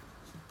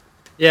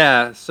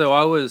 Yeah, so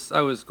I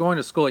was going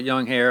to school at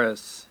Young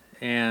Harris,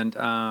 and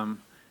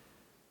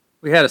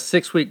we had a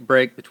 6-week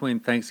break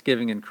between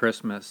Thanksgiving and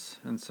Christmas,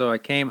 and so I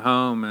came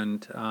home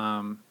and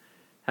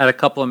had a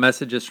couple of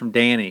messages from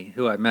Danny,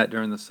 who I met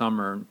during the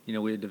summer.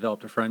 We had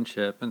developed a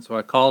friendship, and so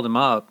I called him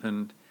up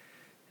and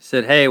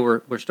said, "Hey,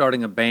 we're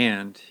starting a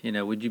band.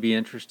 Would you be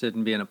interested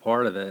in being a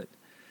part of it?"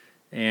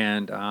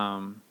 And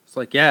it's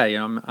like, "Yeah,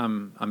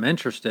 I'm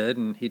interested."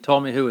 And he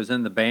told me who was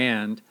in the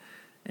band,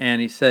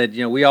 and he said,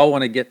 "We all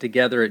want to get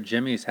together at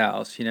Jimmy's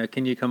house.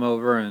 Can you come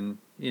over and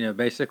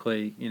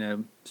basically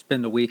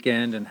spend the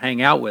weekend and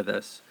hang out with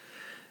us,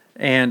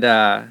 and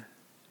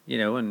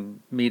and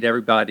meet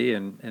everybody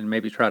and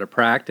maybe try to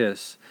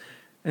practice."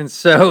 And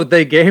so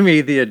they gave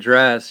me the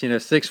address,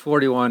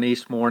 641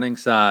 East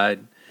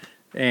Morningside,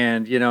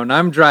 and and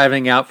I'm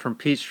driving out from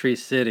Peachtree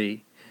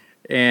City.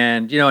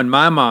 And, in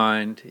my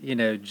mind,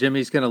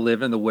 Jimmy's going to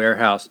live in the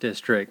warehouse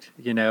district,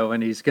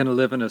 and he's going to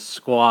live in a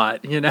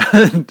squat,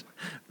 and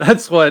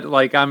that's what,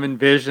 I'm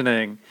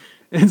envisioning.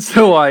 And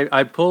so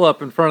I pull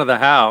up in front of the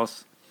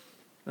house.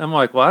 I'm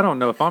like, well, I don't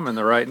know if I'm in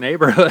the right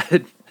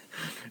neighborhood.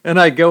 And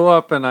I go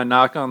up and I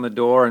knock on the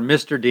door, and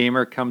Mr.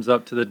 Deemer comes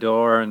up to the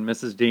door, and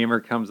Mrs. Deemer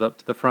comes up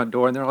to the front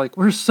door, and they're like,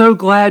 "We're so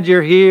glad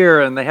you're here."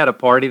 And they had a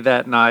party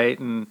that night,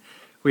 and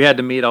we had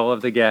to meet all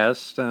of the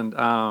guests, and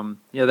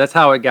that's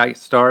how it got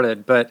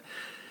started. But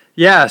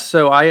yeah,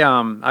 so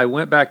I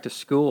went back to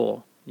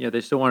school. They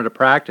still wanted to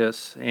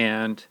practice,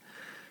 and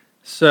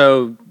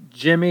so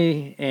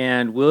Jimmy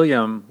and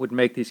William would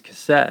make these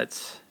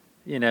cassettes.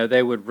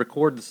 They would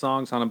record the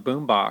songs on a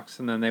boombox,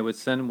 and then they would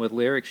send them with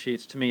lyric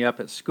sheets to me up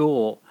at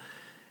school.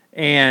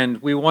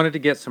 And we wanted to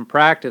get some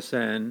practice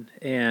in,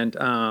 and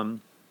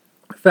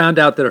found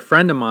out that a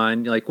friend of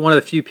mine, one of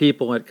the few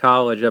people at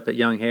college up at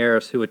Young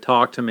Harris who would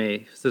talk to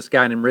me, was this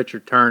guy named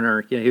Richard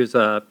Turner. He was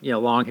a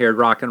long-haired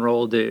rock and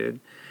roll dude,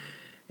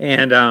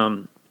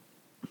 and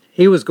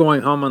he was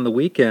going home on the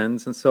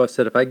weekends. And so I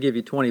said, if I give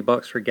you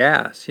 $20 for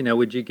gas,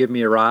 would you give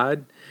me a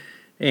ride?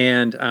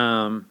 And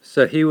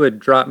so he would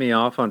drop me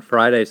off on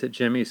Fridays at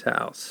Jimmy's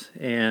house,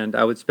 and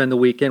I would spend the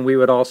weekend. We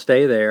would all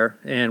stay there,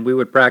 and we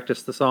would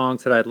practice the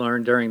songs that I'd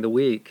learned during the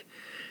week.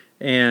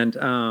 And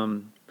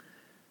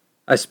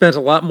I spent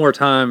a lot more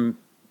time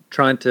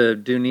trying to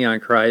do Neon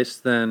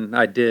Christ than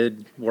I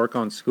did work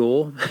on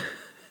school.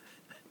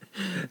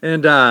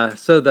 And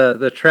so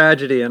the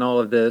tragedy in all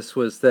of this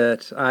was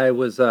that I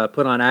was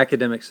put on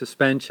academic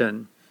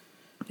suspension.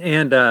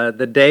 And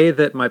the day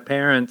that my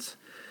parents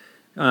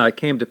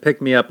came to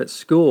pick me up at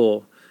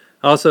school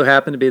also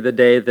happened to be the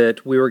day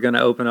that we were going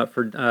to open up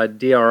for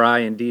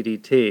DRI and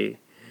DDT.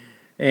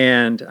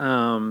 And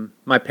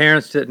my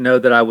parents didn't know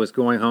that I was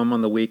going home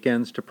on the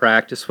weekends to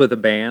practice with a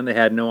band. They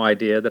had no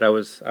idea that I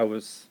was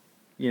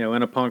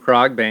in a punk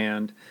rock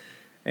band.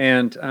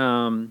 And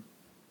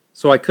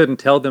so I couldn't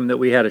tell them that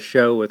we had a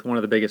show with one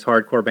of the biggest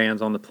hardcore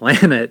bands on the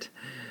planet.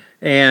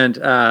 And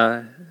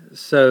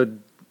so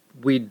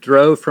we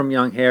drove from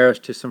Young Harris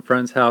to some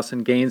friend's house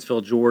in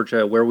Gainesville,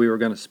 Georgia, where we were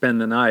going to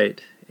spend the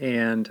night.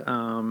 And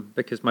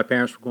because my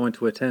parents were going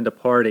to attend a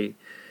party.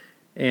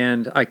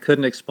 And I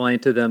couldn't explain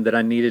to them that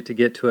I needed to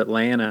get to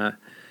Atlanta.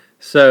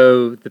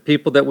 So the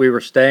people that we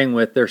were staying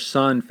with, their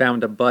son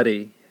found a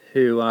buddy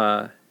who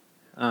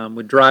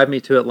would drive me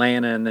to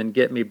Atlanta and then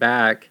get me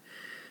back.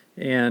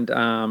 And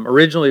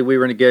originally we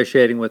were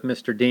negotiating with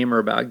Mr. Deemer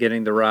about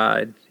getting the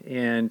ride.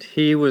 And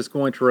he was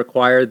going to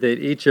require that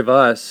each of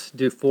us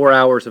do 4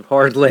 hours of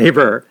hard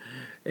labor.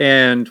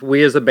 And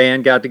we as a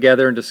band got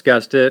together and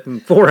discussed it.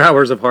 And 4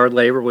 hours of hard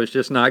labor was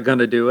just not going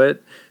to do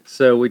it.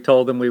 So we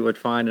told them we would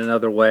find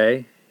another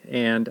way.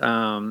 And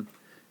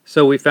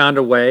so we found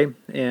a way.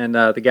 And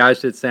the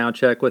guys did sound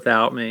check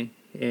without me.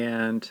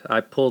 And I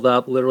pulled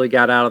up, literally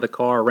got out of the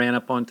car, ran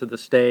up onto the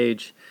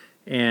stage,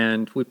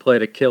 and we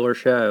played a killer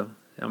show.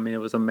 I mean, it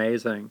was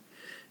amazing.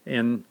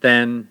 And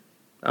then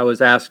I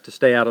was asked to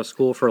stay out of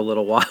school for a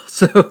little while,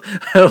 so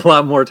I had a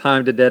lot more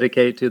time to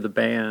dedicate to the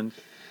band.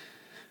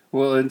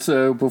 Well, and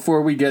so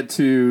before we get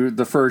to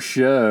the first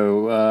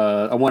show,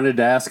 I wanted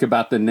to ask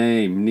about the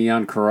name,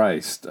 Neon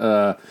Christ.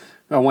 I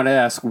want to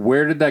ask,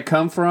 where did that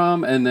come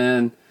from? And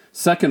then,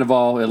 second of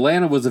all,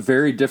 Atlanta was a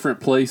very different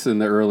place in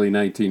the early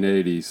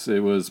 1980s. It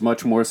was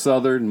much more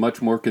southern,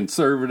 much more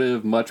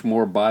conservative, much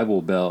more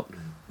Bible Belt.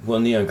 Well,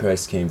 Neon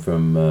Christ came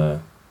from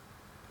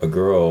a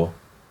girl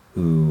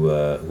who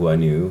I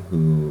knew,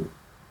 who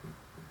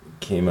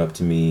came up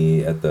to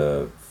me at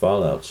the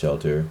Fallout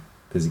shelter,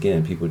 because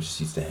again, people just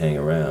used to hang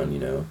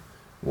around,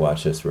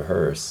 watch us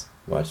rehearse,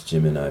 watch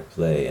Jim and I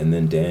play, and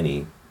then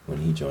Danny, when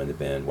he joined the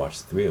band,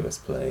 watched the three of us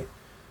play.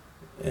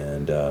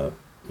 And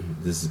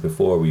this is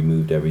before we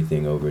moved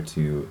everything over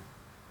to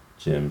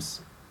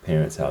Jim's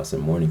parents' house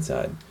in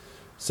Morningside.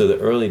 So the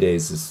early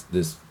days,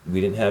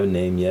 we didn't have a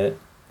name yet,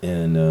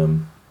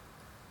 and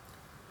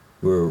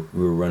we were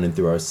running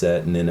through our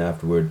set, and then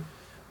afterward,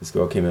 this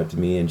girl came up to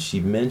me, and she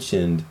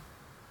mentioned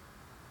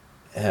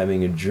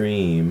having a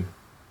dream,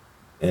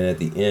 and at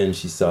the end,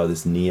 she saw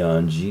this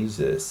neon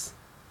Jesus.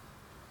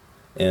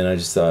 And I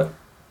just thought,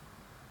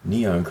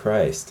 Neon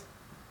Christ,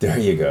 there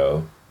you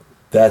go.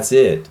 That's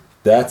it.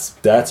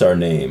 That's our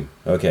name,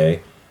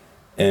 okay?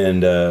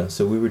 And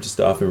so we were just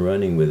off and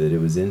running with it. It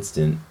was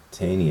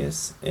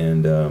instantaneous.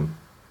 And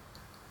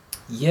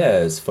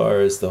as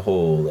far as the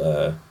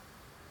whole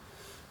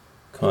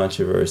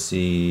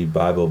controversy,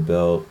 Bible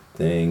Belt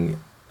thing,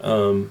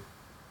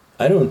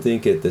 I don't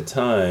think at the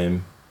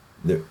time,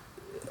 in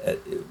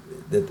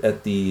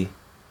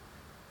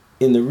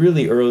the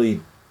really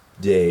early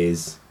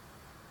days,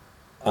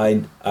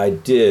 I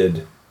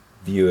did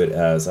view it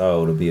as,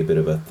 it'll be a bit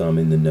of a thumb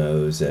in the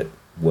nose at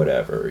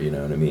whatever, you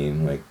know what I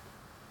mean? Like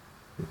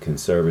the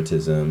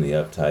conservatism, the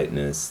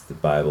uptightness, the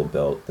Bible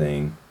Belt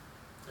thing.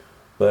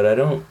 But I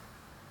don't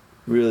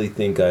really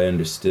think I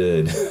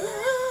understood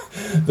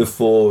the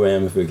full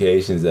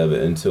ramifications of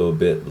it until a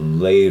bit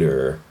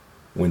later,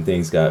 when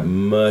things got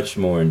much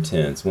more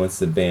intense, once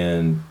the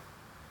band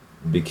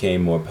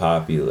became more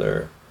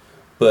popular.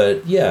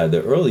 But yeah,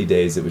 the early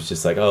days, it was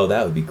just like,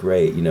 that would be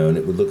great, and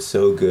it would look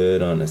so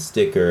good on a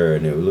sticker,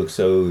 and it would look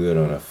so good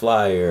on a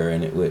flyer,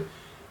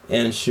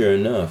 and sure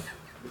enough,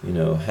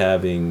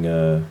 having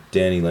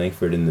Danny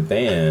Langford in the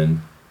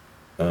band,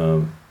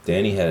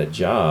 Danny had a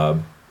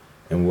job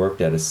and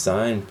worked at a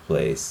sign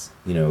place,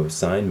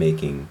 sign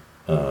making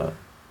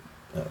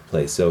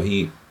place. So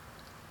he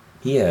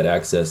had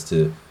access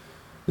to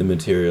the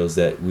materials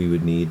that we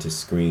would need to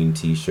screen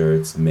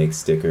T-shirts, make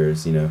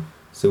stickers,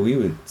 So we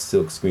would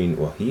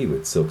he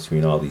would silk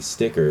screen all these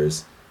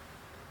stickers,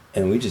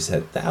 and we just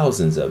had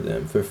thousands of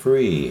them for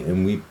free,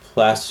 and we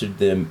plastered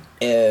them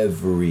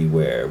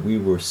everywhere. We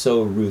were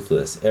so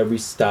ruthless. Every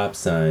stop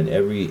sign,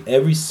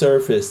 every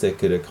surface that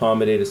could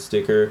accommodate a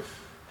sticker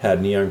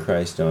had Neon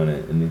Christ on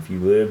it. And if you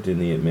lived in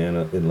the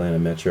Atlanta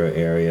metro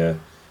area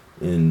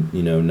in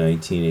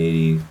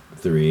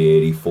 1983,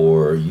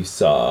 84, you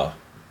saw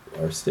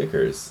our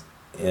stickers.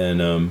 And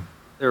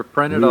they were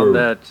printed on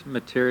that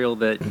material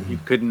that you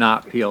could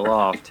not peel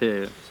off,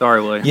 too.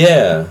 Sorry, William.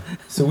 Yeah.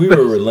 So we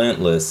were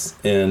relentless.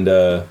 And,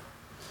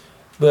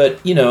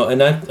 But,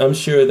 and I'm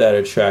sure that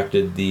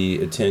attracted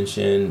the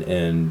attention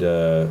and,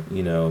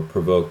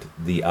 provoked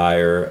the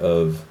ire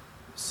of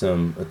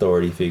some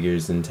authority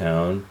figures in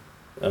town.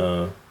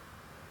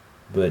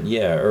 But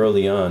yeah,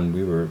 early on,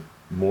 we were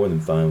more than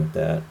fine with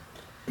that.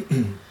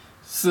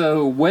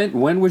 So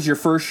when was your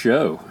first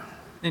show?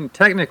 And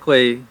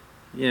technically,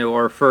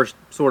 our first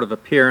sort of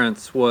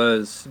appearance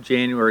was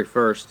January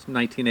 1st,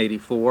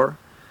 1984.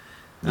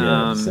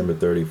 Yeah, December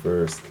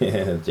 31st.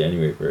 Yeah,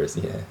 January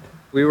 1st, yeah.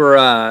 We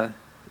were,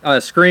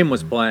 Scream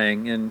was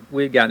playing, and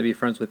we had gotten to be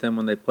friends with them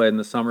when they played in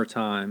the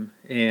summertime.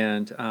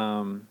 And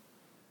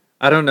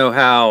I don't know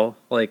how,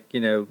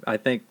 I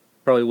think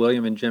probably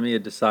William and Jimmy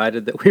had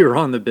decided that we were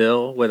on the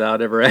bill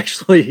without ever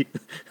actually,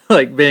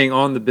 being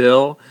on the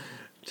bill,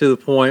 to the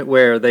point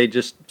where they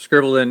just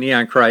scribbled in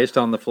Neon Christ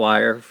on the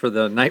flyer for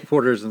the Night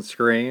Porters and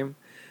Scream.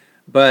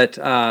 But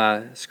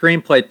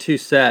Scream played 2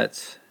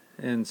 sets,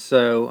 and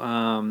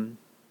so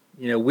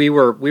we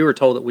were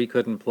told that we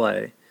couldn't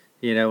play,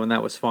 and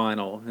that was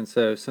final. And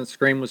so since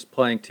Scream was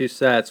playing 2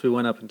 sets, we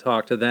went up and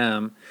talked to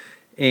them,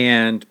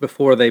 and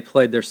before they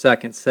played their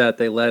second set,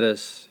 they let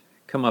us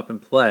come up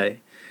and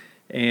play.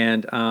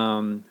 And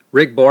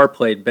Rick Barr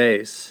played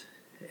bass,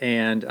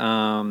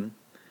 and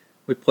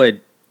we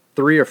played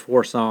 3 or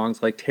 4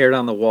 songs, like Tear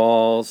Down the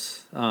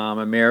Walls,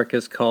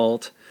 America's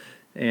Cult,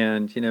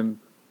 and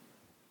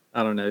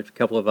I don't know, a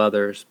couple of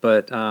others.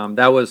 But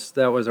that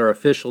was our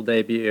official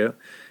debut.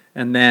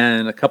 And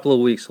then a couple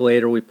of weeks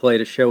later, we played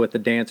a show at the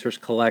Dancers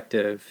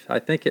Collective. I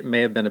think it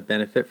may have been a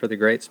benefit for the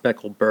Great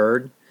Speckled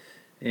Bird,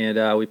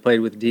 and we played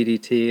with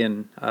DDT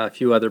and a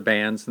few other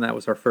bands, and that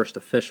was our first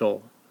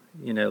official,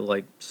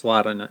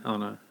 slot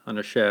on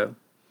a show.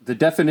 The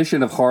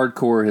definition of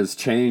hardcore has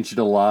changed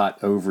a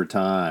lot over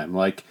time.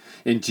 Like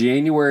in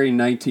January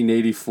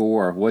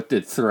 1984, what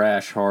did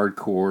thrash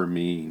hardcore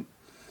mean?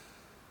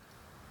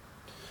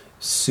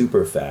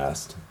 Super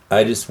fast.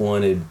 I just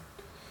wanted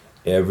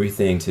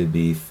everything to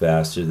be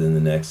faster than the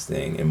next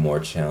thing and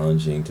more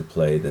challenging to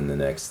play than the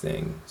next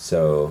thing.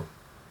 So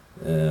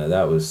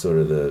that was sort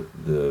of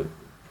the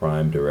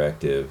prime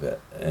directive.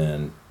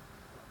 And,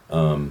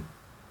 I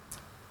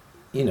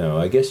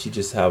guess you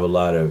just have a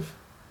lot of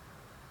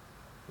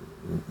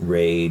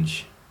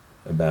rage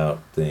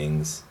about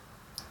things.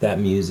 That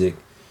music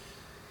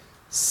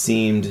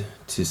seemed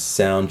to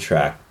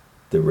soundtrack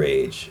the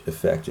rage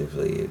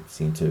effectively. It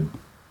seemed to,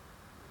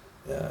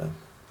 it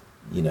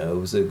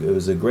was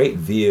a great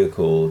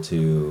vehicle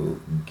to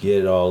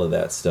get all of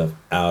that stuff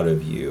out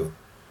of you.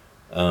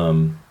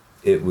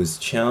 It was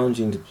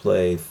challenging to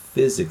play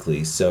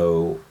physically,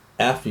 so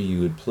after you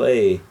would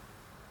play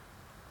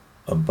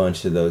a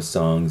bunch of those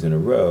songs in a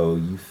row,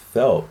 you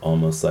felt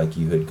almost like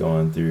you had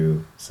gone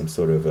through some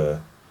sort of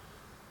a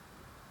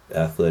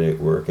athletic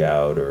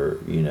workout or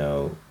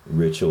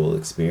ritual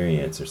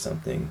experience or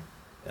something.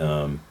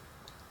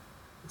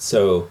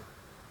 So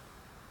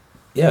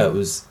yeah, it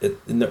was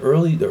in the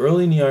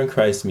early Neon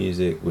Christ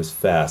music was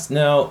fast.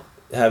 Now,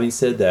 having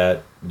said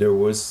that, there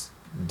was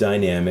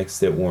dynamics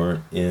that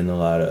weren't in a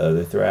lot of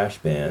other thrash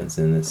bands,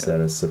 and it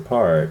set us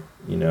apart,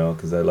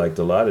 because I liked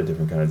a lot of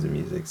different kinds of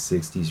music,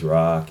 60s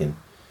rock and,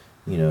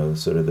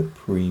 sort of the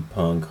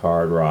pre-punk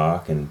hard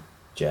rock and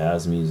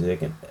jazz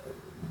music and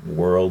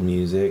world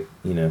music,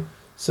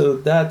 So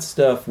that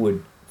stuff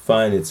would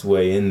find its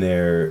way in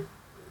there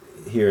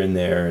here and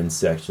there in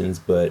sections,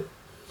 but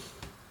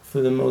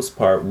for the most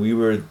part, we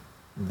were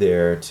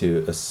there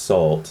to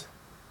assault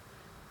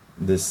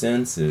the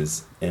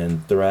senses,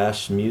 and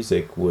thrash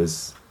music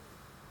was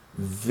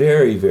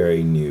very,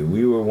 very new.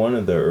 We were one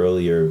of the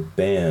earlier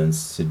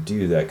bands to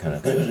do that kind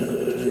of,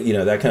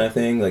 that kind of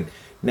thing. Like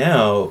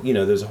now,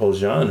 there's a whole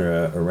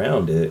genre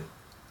around it,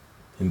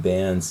 and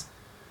bands,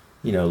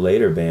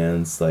 later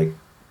bands like,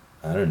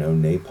 I don't know,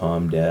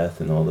 Napalm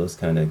Death and all those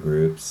kind of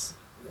groups,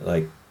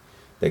 like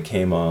that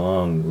came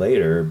along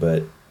later.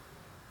 But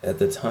at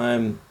the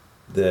time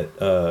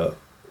that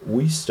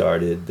we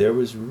started, there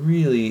was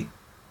really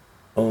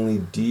only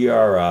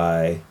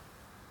DRI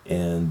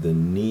and the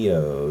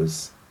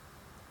Neos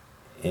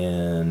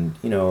and,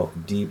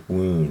 Deep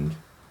Wound.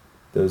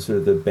 Those were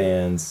the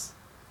bands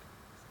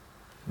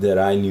that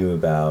I knew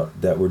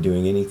about that were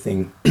doing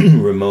anything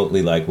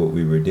remotely like what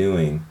we were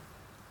doing.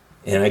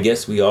 And I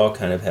guess we all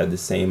kind of had the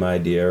same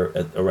idea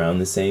around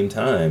the same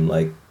time,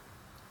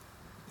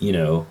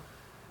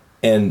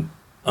 and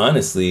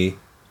honestly,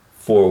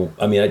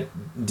 I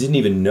didn't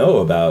even know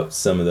about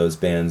some of those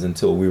bands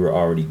until we were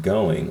already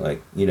going. I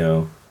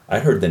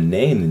heard the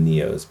name The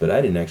Neos, but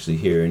I didn't actually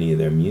hear any of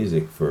their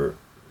music for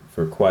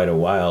quite a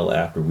while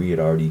after we had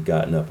already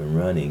gotten up and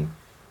running.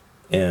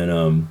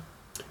 And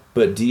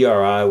but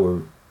DRI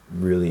were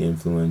really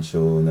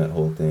influential in that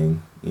whole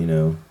thing,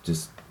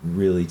 just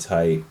really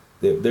tight.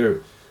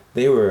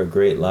 They were a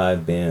great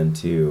live band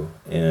too,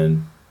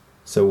 and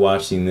so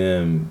watching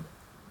them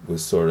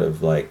was sort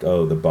of like,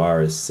 oh, the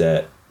bar is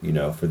set,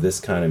 for this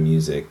kind of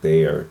music.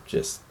 They are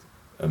just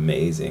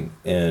amazing.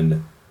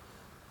 And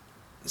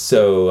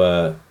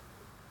so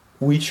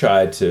we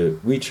tried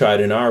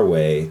in our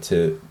way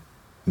to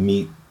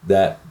meet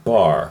that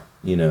bar,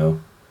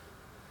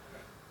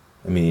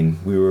 I mean,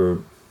 we were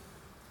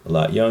a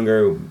lot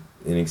younger,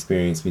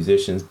 inexperienced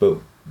musicians, but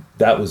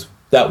that was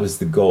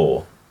the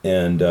goal.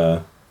 And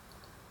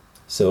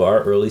so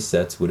our early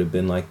sets would have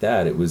been like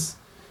that. It was,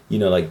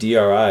 like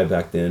DRI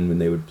back then when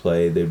they would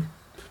play, they'd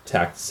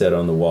tack the set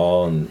on the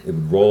wall and it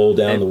would roll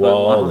down the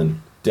wall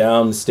and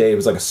down the stage. It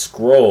was like a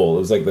scroll. It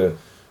was like the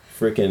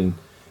freaking,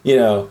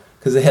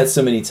 because they had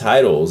so many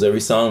titles.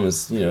 Every song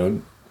was,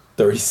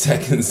 30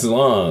 seconds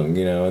long,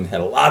 and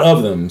had a lot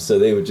of them. So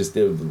there was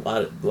a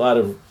lot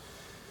of,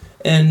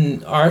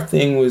 and our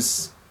thing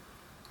was,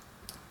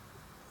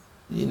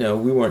 we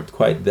weren't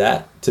quite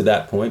to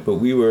that point, but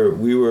we were,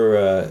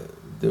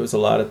 there was a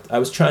lot of, I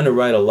was trying to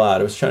write a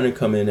lot. I was trying to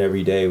come in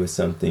every day with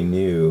something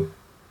new.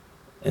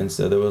 And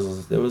so there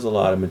was a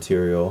lot of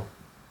material.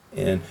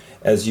 And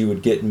as you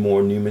would get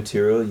more new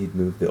material, you'd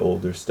move the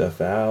older stuff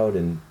out,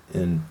 and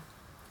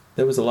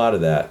there was a lot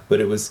of that.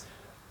 But it was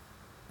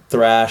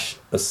thrash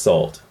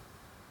assault.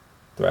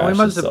 Well, we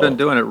must have been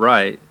doing it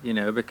right,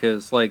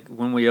 because like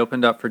when we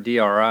opened up for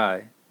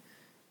DRI,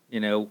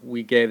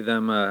 we gave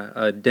them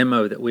a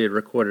demo that we had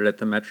recorded at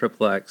the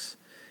Metroplex,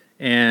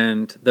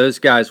 and those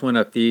guys went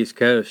up the East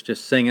Coast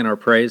just singing our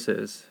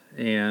praises.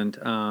 And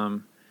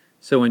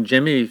so when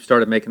Jimmy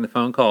started making the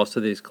phone calls to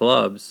these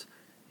clubs,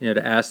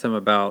 to ask them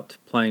about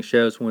playing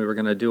shows when we were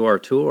going to do our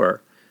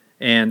tour,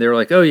 and they were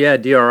like, "Oh yeah,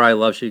 DRI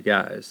loves you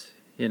guys,"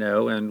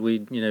 and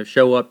we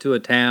show up to a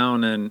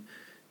town and.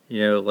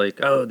 When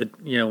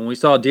we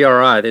saw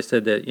DRI, they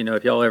said that,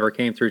 if y'all ever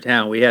came through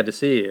town, we had to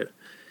see you,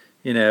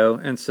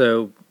 and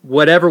so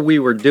whatever we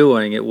were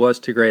doing, it was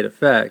to great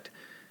effect.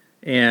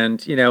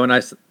 And,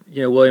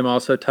 William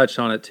also touched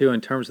on it too,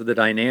 in terms of the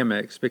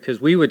dynamics, because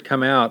we would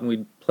come out and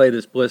we'd play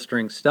this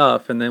blistering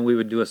stuff, and then we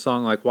would do a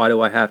song like Why Do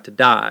I Have to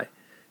Die,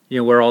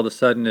 where all of a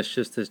sudden it's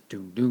just this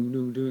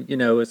do,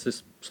 it's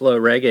this slow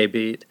reggae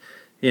beat,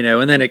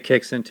 and then it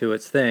kicks into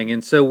its thing.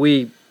 And so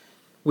we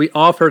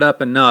offered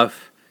up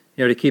enough,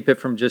 to keep it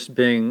from just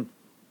being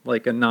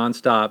like a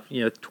nonstop,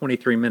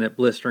 23-minute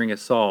blistering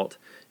assault.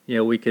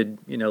 We could,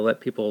 let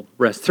people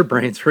rest their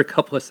brains for a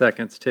couple of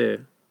seconds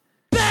too.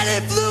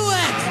 Bad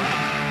influence!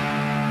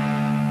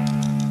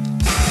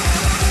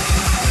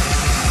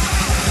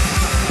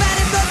 Bad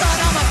influence on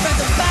all my friends.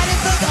 I'm bad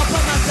influence. I'll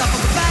put myself on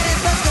the bad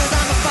influence because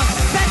I'm a fuck.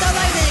 Bad on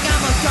lightning, I'm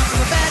a drunk.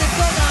 I'm a bad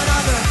influence on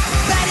others.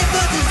 Bad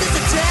influence, is this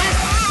a test?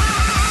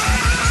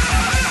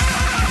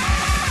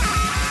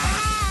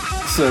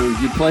 So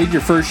you played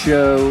your first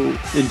show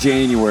in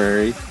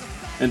January,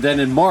 and then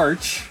in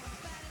March,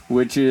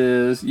 which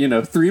is,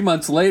 3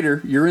 months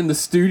later, you're in the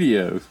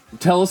studio.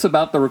 Tell us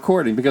about the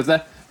recording, because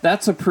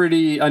that's a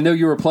pretty, I know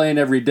you were playing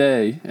every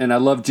day, and I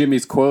love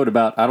Jimmy's quote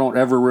about, I don't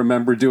ever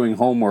remember doing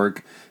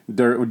homework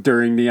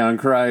during Neon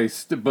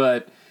Christ,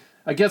 but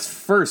I guess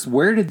first,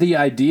 where did the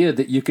idea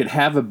that you could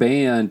have a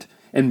band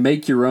and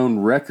make your own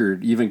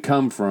record even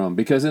come from?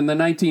 Because in the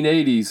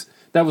 1980s,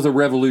 that was a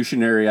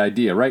revolutionary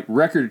idea, right?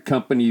 Record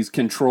companies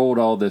controlled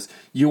all this.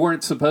 You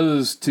weren't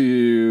supposed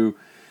to,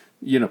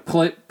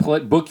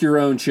 book your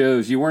own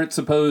shows. You weren't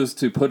supposed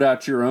to put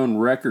out your own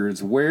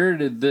records. Where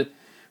did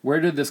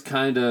this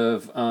kind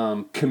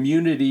of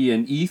community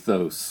and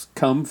ethos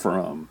come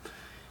from?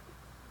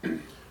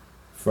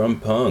 From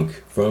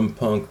punk,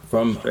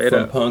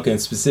 and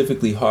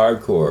specifically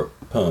hardcore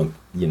punk.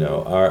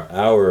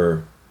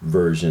 Our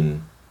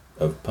version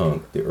of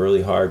punk, the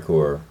early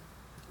hardcore,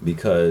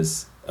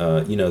 because.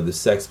 The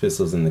Sex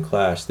Pistols and the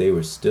Clash, they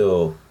were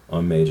still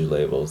on major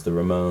labels. The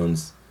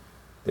Ramones,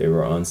 they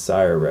were on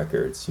Sire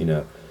Records,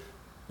 a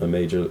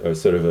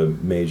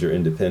major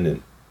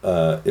independent.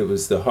 It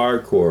was the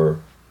hardcore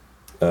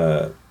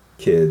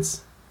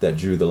kids that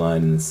drew the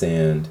line in the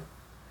sand,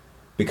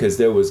 because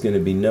there was going to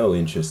be no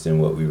interest in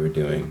what we were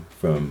doing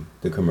from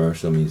the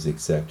commercial music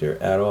sector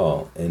at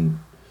all, and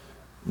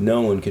no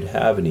one could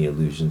have any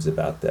illusions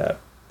about that.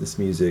 This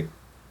music,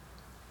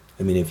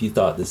 I mean, if you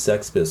thought the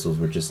Sex Pistols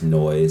were just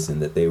noise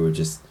and that they were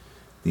just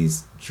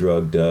these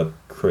drugged up,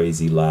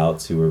 crazy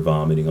louts who were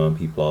vomiting on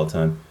people all the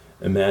time,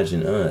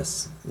 imagine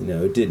us.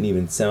 It didn't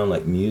even sound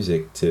like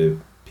music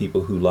to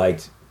people who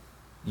liked,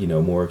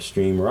 more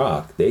extreme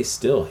rock. They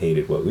still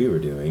hated what we were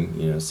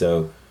doing,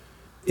 So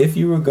if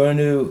you were going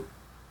to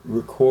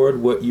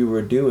record what you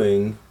were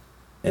doing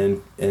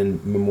and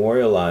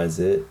memorialize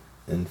it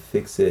and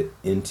fix it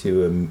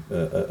into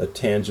a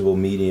tangible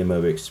medium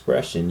of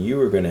expression, you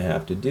were going to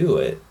have to do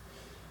it.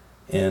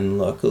 And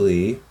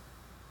luckily,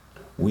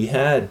 we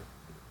had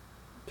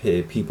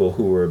people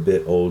who were a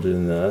bit older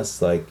than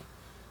us, like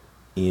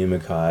Ian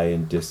MacKaye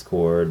and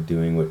Discord,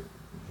 doing what,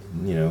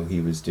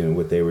 he was doing,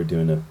 what they were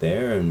doing up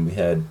there. And we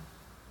had,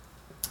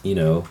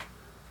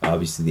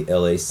 obviously the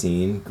LA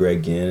scene.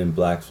 Greg Ginn and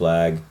Black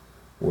Flag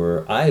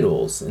were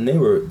idols, and they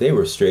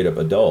were straight up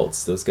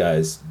adults. Those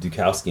guys,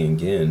 Dukowski and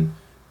Ginn,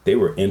 they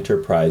were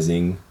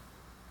enterprising,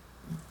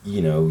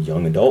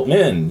 young adult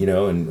men,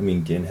 and I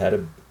mean, Ginn had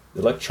a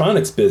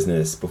electronics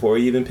business before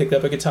he even picked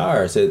up a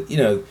guitar. So,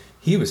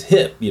 he was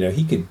hip,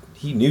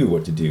 he knew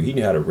what to do. He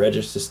knew how to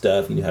register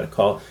stuff. He knew how to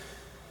call.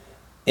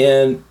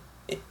 And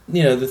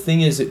the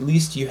thing is, at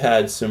least you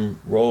had some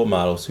role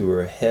models who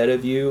were ahead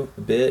of you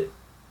a bit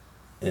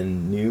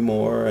and knew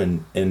more,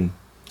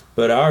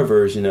 but our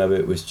version of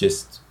it was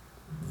just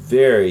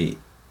it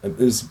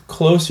was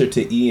closer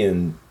to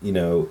Ian,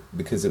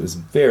 because it was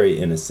very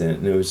innocent,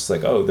 and it was just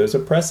like, oh, there's a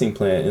pressing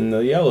plant in the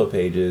Yellow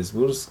Pages,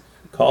 we'll just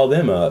call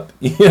them up,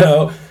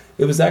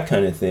 it was that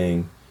kind of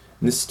thing.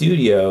 In the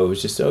studio, it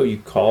was just, oh, you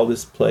call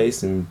this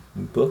place, and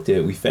we booked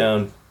it. We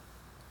found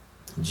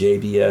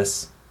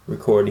JBS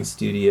Recording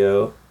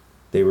Studio.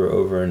 They were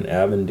over in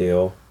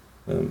Avondale,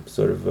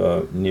 sort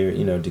of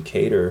near,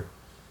 Decatur,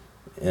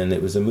 and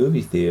it was a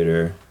movie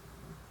theater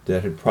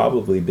that had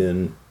probably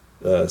been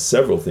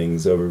several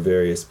things over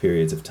various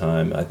periods of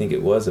time. I think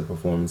it was a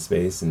performance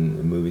space and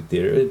a movie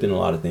theater. It had been a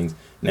lot of things.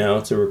 Now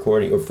it's a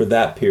recording, or for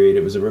that period,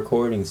 it was a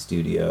recording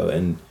studio,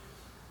 and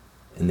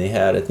they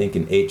had, I think,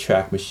 an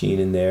 8-track machine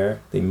in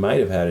there. They might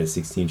have had a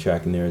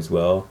 16-track in there as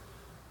well,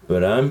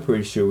 but I'm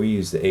pretty sure we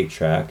used the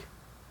 8-track,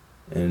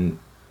 and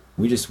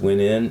we just went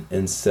in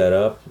and set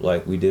up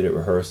like we did at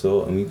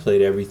rehearsal, and we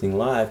played everything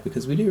live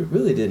because we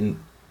really didn't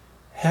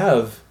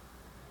have...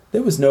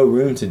 There was no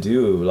room to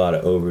do a lot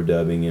of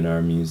overdubbing in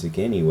our music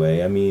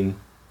anyway. I mean,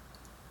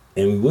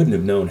 and we wouldn't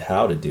have known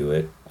how to do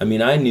it. I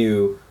mean, I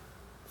knew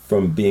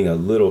from being a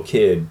little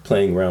kid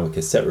playing around with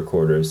cassette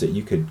recorders that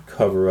you could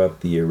cover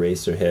up the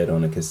eraser head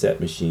on a cassette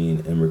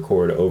machine and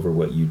record over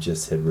what you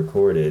just had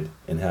recorded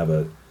and have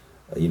a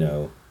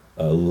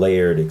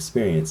layered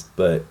experience.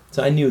 But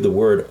so I knew the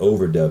word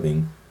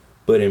overdubbing,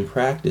 but in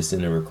practice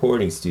in a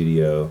recording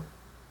studio,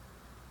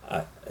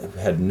 I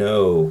had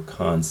no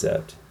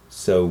concept.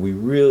 So we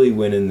really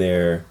went in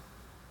there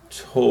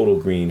total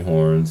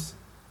greenhorns,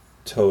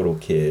 total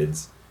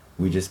kids.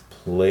 We just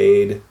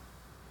played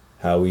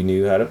how we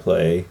knew how to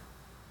play,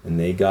 and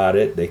they got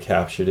it, they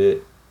captured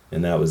it,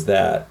 and that was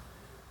that.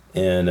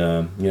 And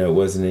it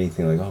wasn't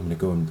anything like, oh, I'm gonna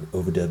go and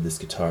overdub this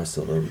guitar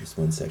solo over this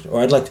one section,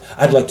 or I'd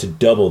like to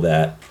double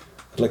that.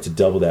 I'd like to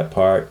double that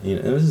part.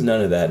 It was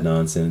none of that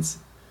nonsense.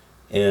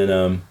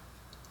 And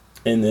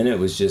then it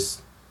was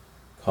just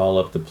call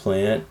up the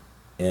plant,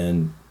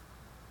 and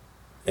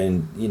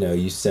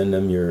you send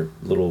them your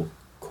little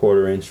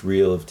 1/4-inch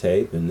reel of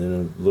tape, and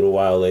then a little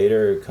while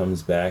later it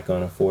comes back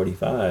on a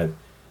 45.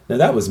 Now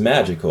that was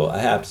magical, I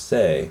have to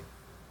say.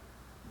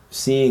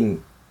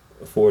 Seeing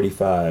a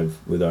 45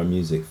 with our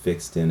music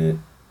fixed in it,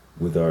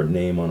 with our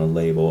name on a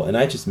label, and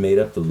I just made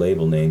up the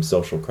label name,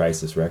 Social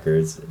Crisis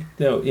Records.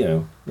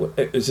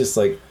 It was just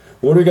like,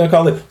 what are we gonna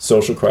call it?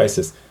 Social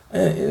Crisis.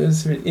 It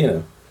was,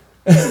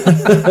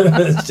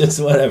 it's just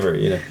whatever,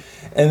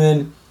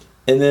 And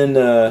then,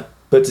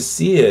 but to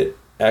see it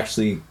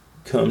actually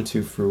come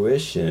to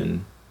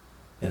fruition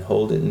and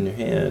hold it in your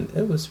hand,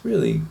 it was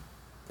really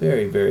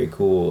very, very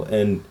cool.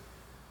 And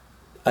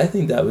I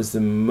think that was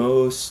the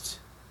most...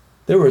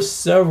 There were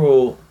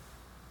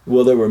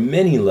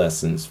many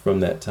lessons from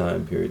that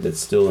time period that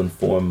still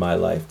inform my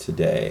life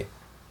today.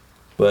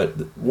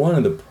 But one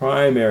of the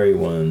primary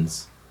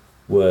ones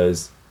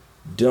was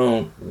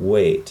don't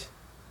wait.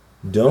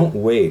 Don't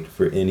wait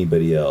for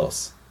anybody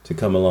else to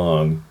come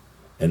along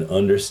and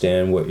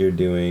understand what you're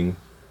doing.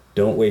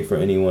 Don't wait for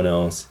anyone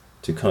else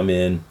to come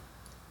in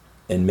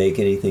and make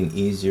anything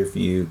easier for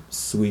you,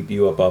 sweep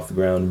you up off the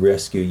ground,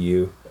 rescue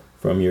you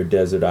from your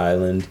desert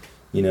island,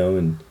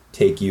 and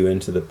take you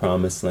into the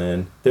promised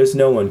land. There's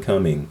no one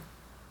coming,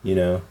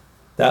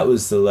 That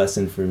was the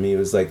lesson for me. It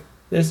was like,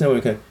 there's no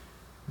one coming.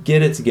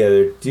 Get it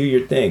together, do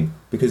your thing.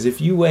 Because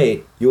if you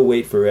wait, you'll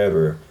wait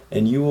forever,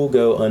 and you will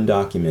go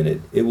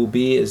undocumented. It will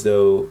be as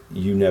though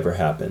you never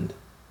happened.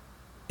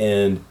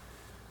 And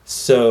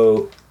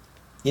so,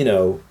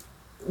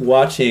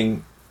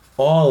 watching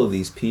all of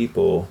these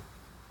people,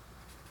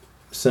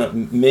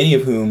 many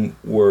of whom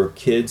were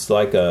kids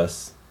like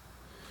us,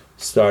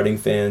 starting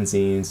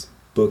fanzines,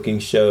 booking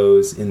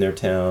shows in their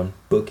town,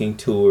 booking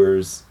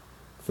tours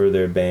for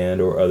their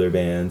band or other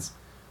bands,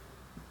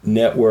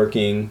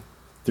 networking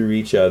through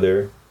each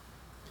other,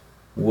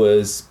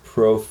 was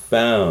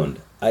profound.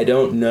 I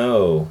don't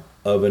know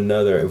of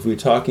another. If we're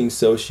talking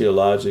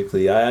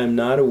sociologically, I am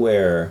not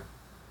aware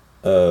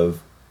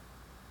of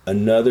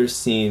another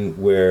scene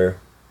where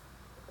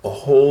a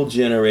whole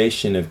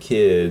generation of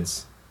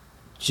kids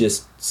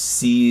just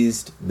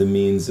seized the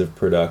means of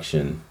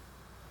production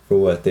for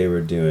what they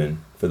were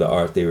doing, for the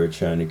art they were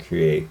trying to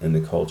create and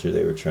the culture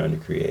they were trying to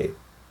create.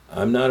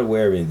 I'm not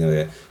aware of anything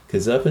like that.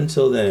 Because up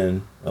until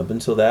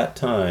that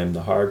time,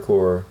 the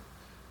hardcore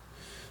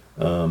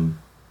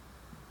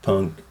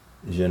punk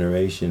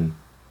generation,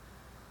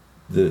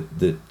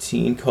 the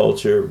teen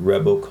culture,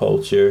 rebel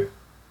culture,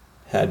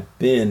 had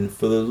been,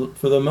 for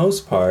the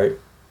most part,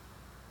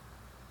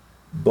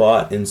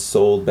 bought and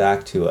sold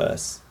back to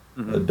us.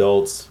 Mm-hmm.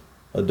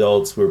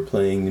 Adults were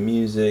playing the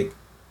music.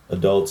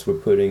 Adults were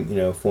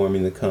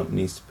forming the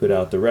companies to put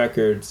out the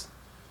records.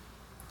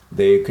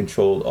 They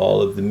controlled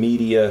all of the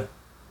media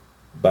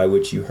by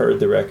which you heard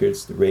the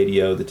records, the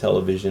radio, the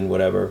television,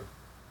 whatever.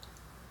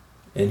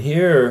 And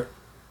here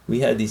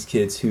we had these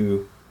kids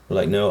who were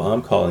like, no,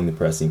 I'm calling the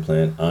pressing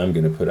plant. I'm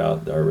going to put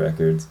out our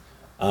records.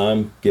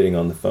 I'm getting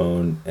on the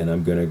phone and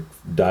I'm going to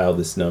dial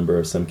this number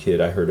of some kid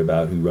I heard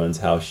about who runs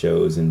house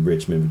shows in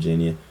Richmond,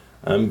 Virginia.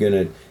 I'm going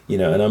to,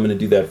 and I'm going to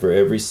do that for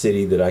every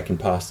city that I can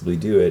possibly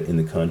do it in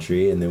the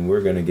country. And then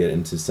we're going to get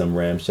into some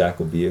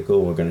ramshackle vehicle.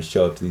 And we're going to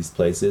show up to these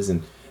places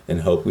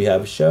and hope we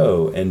have a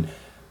show. And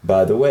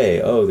by the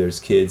way, there's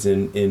kids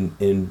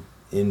in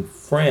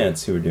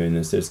France who are doing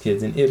this. There's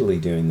kids in Italy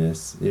doing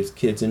this. There's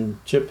kids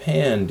in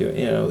Japan doing,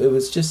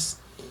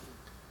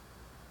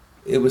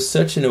 it was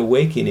such an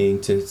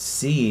awakening to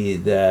see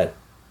that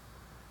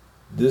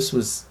it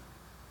was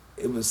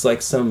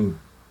like some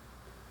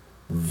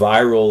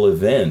viral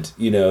event,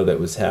 that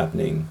was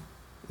happening,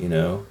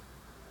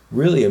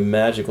 really a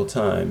magical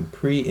time,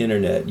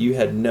 pre-internet. You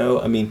had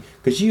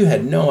because you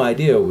had no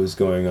idea what was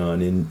going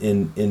on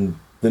in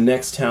the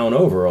next town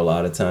over a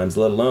lot of times,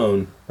 let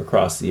alone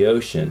across the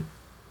ocean.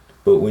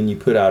 But when you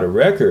put out a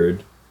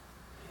record,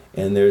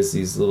 and there's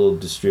these little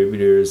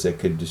distributors that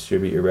could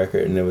distribute your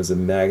record, and there was a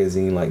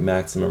magazine like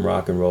Maximum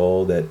Rock and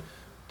Roll that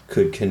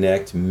could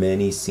connect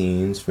many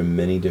scenes from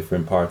many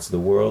different parts of the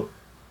world,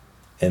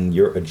 and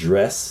your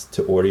address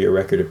to order your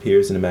record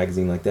appears in a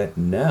magazine like that.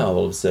 Now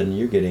all of a sudden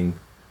you're getting,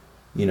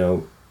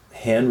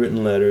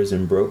 handwritten letters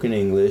in broken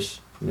English,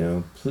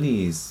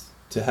 please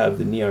to have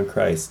the Neon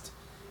Christ,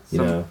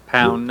 Some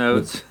pound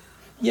notes.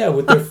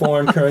 With their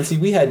foreign currency.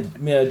 We had,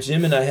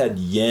 Jim and I had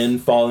yen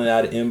falling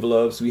out of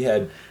envelopes. We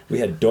had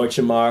Deutsche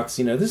Marks.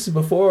 This is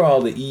before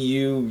all the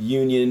EU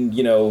union,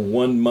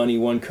 one money,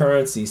 one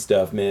currency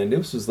stuff, man.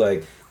 This was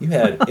like, you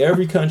had,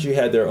 every country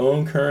had their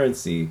own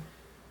currency,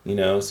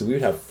 so we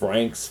would have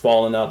francs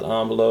falling out the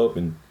envelope.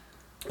 And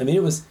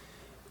it was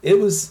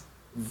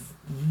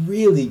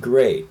really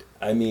great.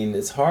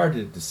 It's hard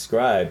to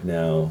describe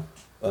now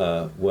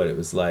what it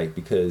was like,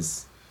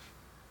 because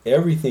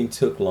everything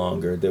took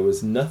longer. There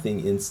was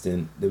nothing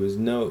instant.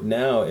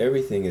 Now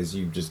everything is,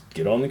 you just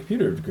get on the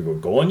computer,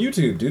 go on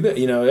YouTube, do that.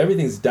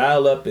 Everything's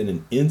dialed up in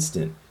an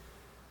instant.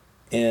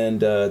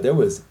 And there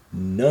was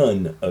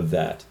none of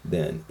that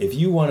then. If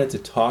you wanted to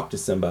talk to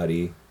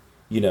somebody,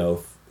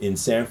 in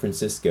San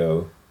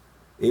Francisco,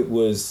 it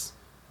was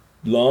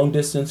long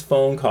distance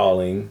phone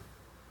calling,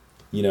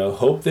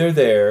 hope they're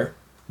there,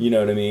 you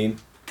know what I mean?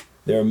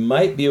 There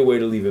might be a way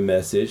to leave a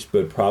message,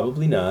 but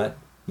probably not,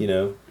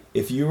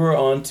 If you were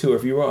on tour,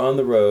 if you were on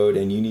the road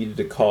and you needed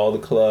to call the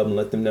club and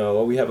let them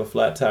know, we have a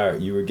flat tire,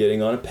 you were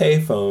getting on a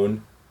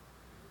payphone,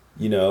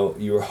 you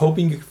were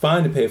hoping you could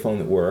find a payphone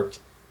that worked,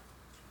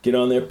 get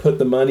on there, put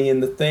the money in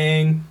the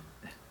thing,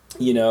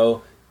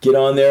 get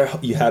on there,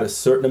 you had a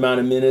certain amount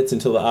of minutes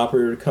until the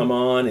operator would come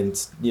on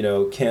and,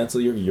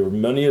 cancel your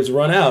money has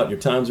run out, your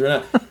time's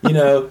run out,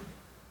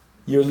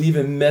 You're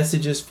leaving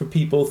messages for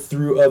people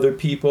through other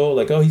people,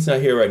 like, he's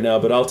not here right now,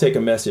 but I'll take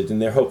a message, and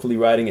they're hopefully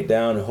writing it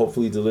down and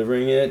hopefully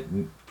delivering it.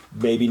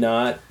 Maybe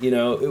not,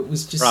 it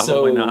was just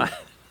Probably not.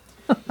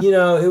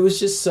 It was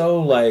just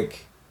so,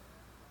 like,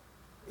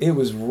 it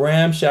was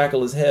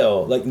ramshackle as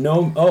hell. Like,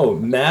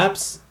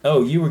 maps.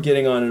 You were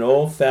getting on an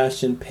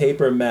old-fashioned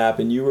paper map,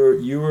 and you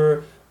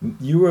were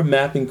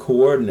mapping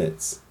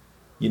coordinates,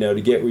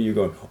 to get where you're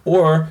going,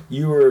 or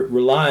you were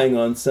relying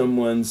on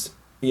someone's,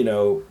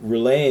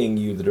 relaying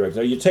you the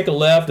direction. You take a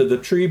left, the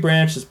tree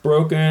branch is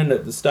broken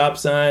at the stop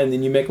sign, and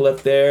then you make a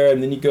left there,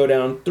 and then you go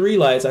down 3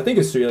 lights. I think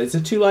it's 3 lights.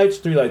 It's 2 lights,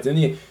 3 lights.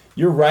 And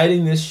you're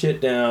writing this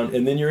shit down,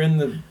 and then you're in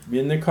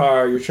the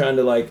car. You're trying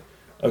to, like,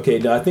 okay,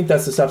 no, I think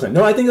that's the stop sign.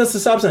 No, I think that's the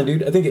stop sign,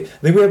 dude. I think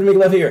we have to make a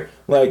left here.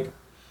 Like,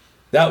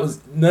 that was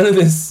none of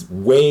this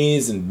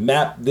Waze and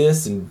map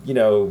this and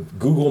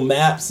Google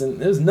Maps, and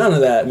there was none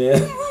of that,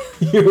 man.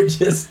 You were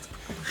just,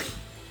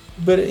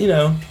 but it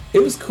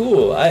was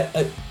cool.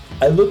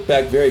 I look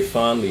back very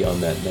fondly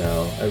on that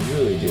now. I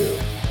really do.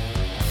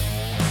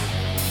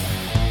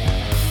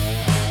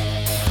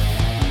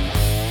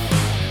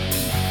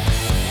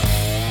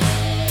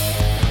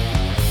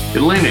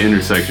 Atlanta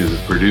Intersections is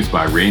produced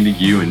by Randy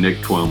Gue and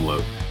Nick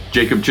Twemlow.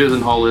 Jacob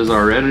Chisenhall is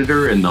our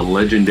editor, and the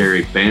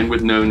legendary Band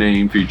with No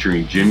Name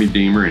featuring Jimmy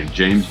Deemer and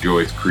James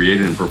Joyce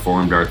created and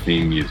performed our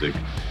theme music.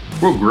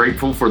 We're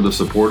grateful for the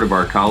support of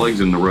our colleagues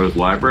in the Rose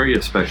Library,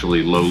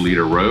 especially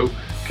Lolita Rowe,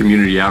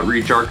 Community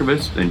Outreach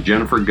Archivist, and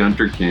Jennifer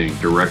Gunter King,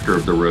 Director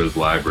of the Rose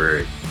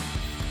Library.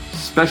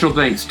 Special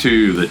thanks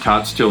to the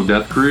Tots Till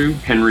Death Crew,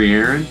 Henry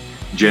Aaron,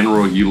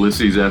 General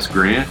Ulysses S.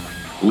 Grant,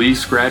 Lee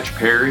Scratch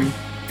Perry,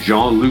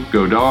 Jean-Luc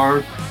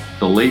Godard,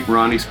 the late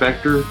Ronnie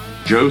Spector,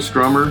 Joe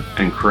Strummer,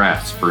 and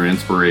Crass for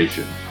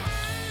inspiration.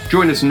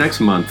 Join us next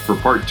month for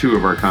part 2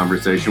 of our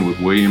conversation with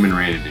William and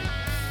Randy.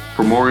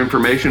 For more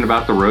information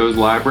about the Rose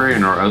Library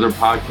and our other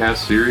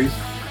podcast series,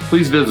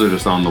 please visit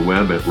us on the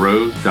web at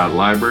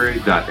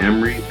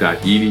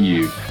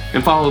rose.library.emory.edu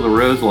and follow the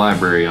Rose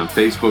Library on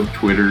Facebook,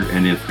 Twitter,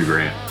 and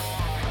Instagram.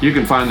 You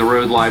can find the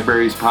Rose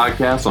Library's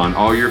podcast on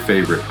all your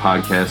favorite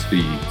podcast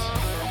feeds.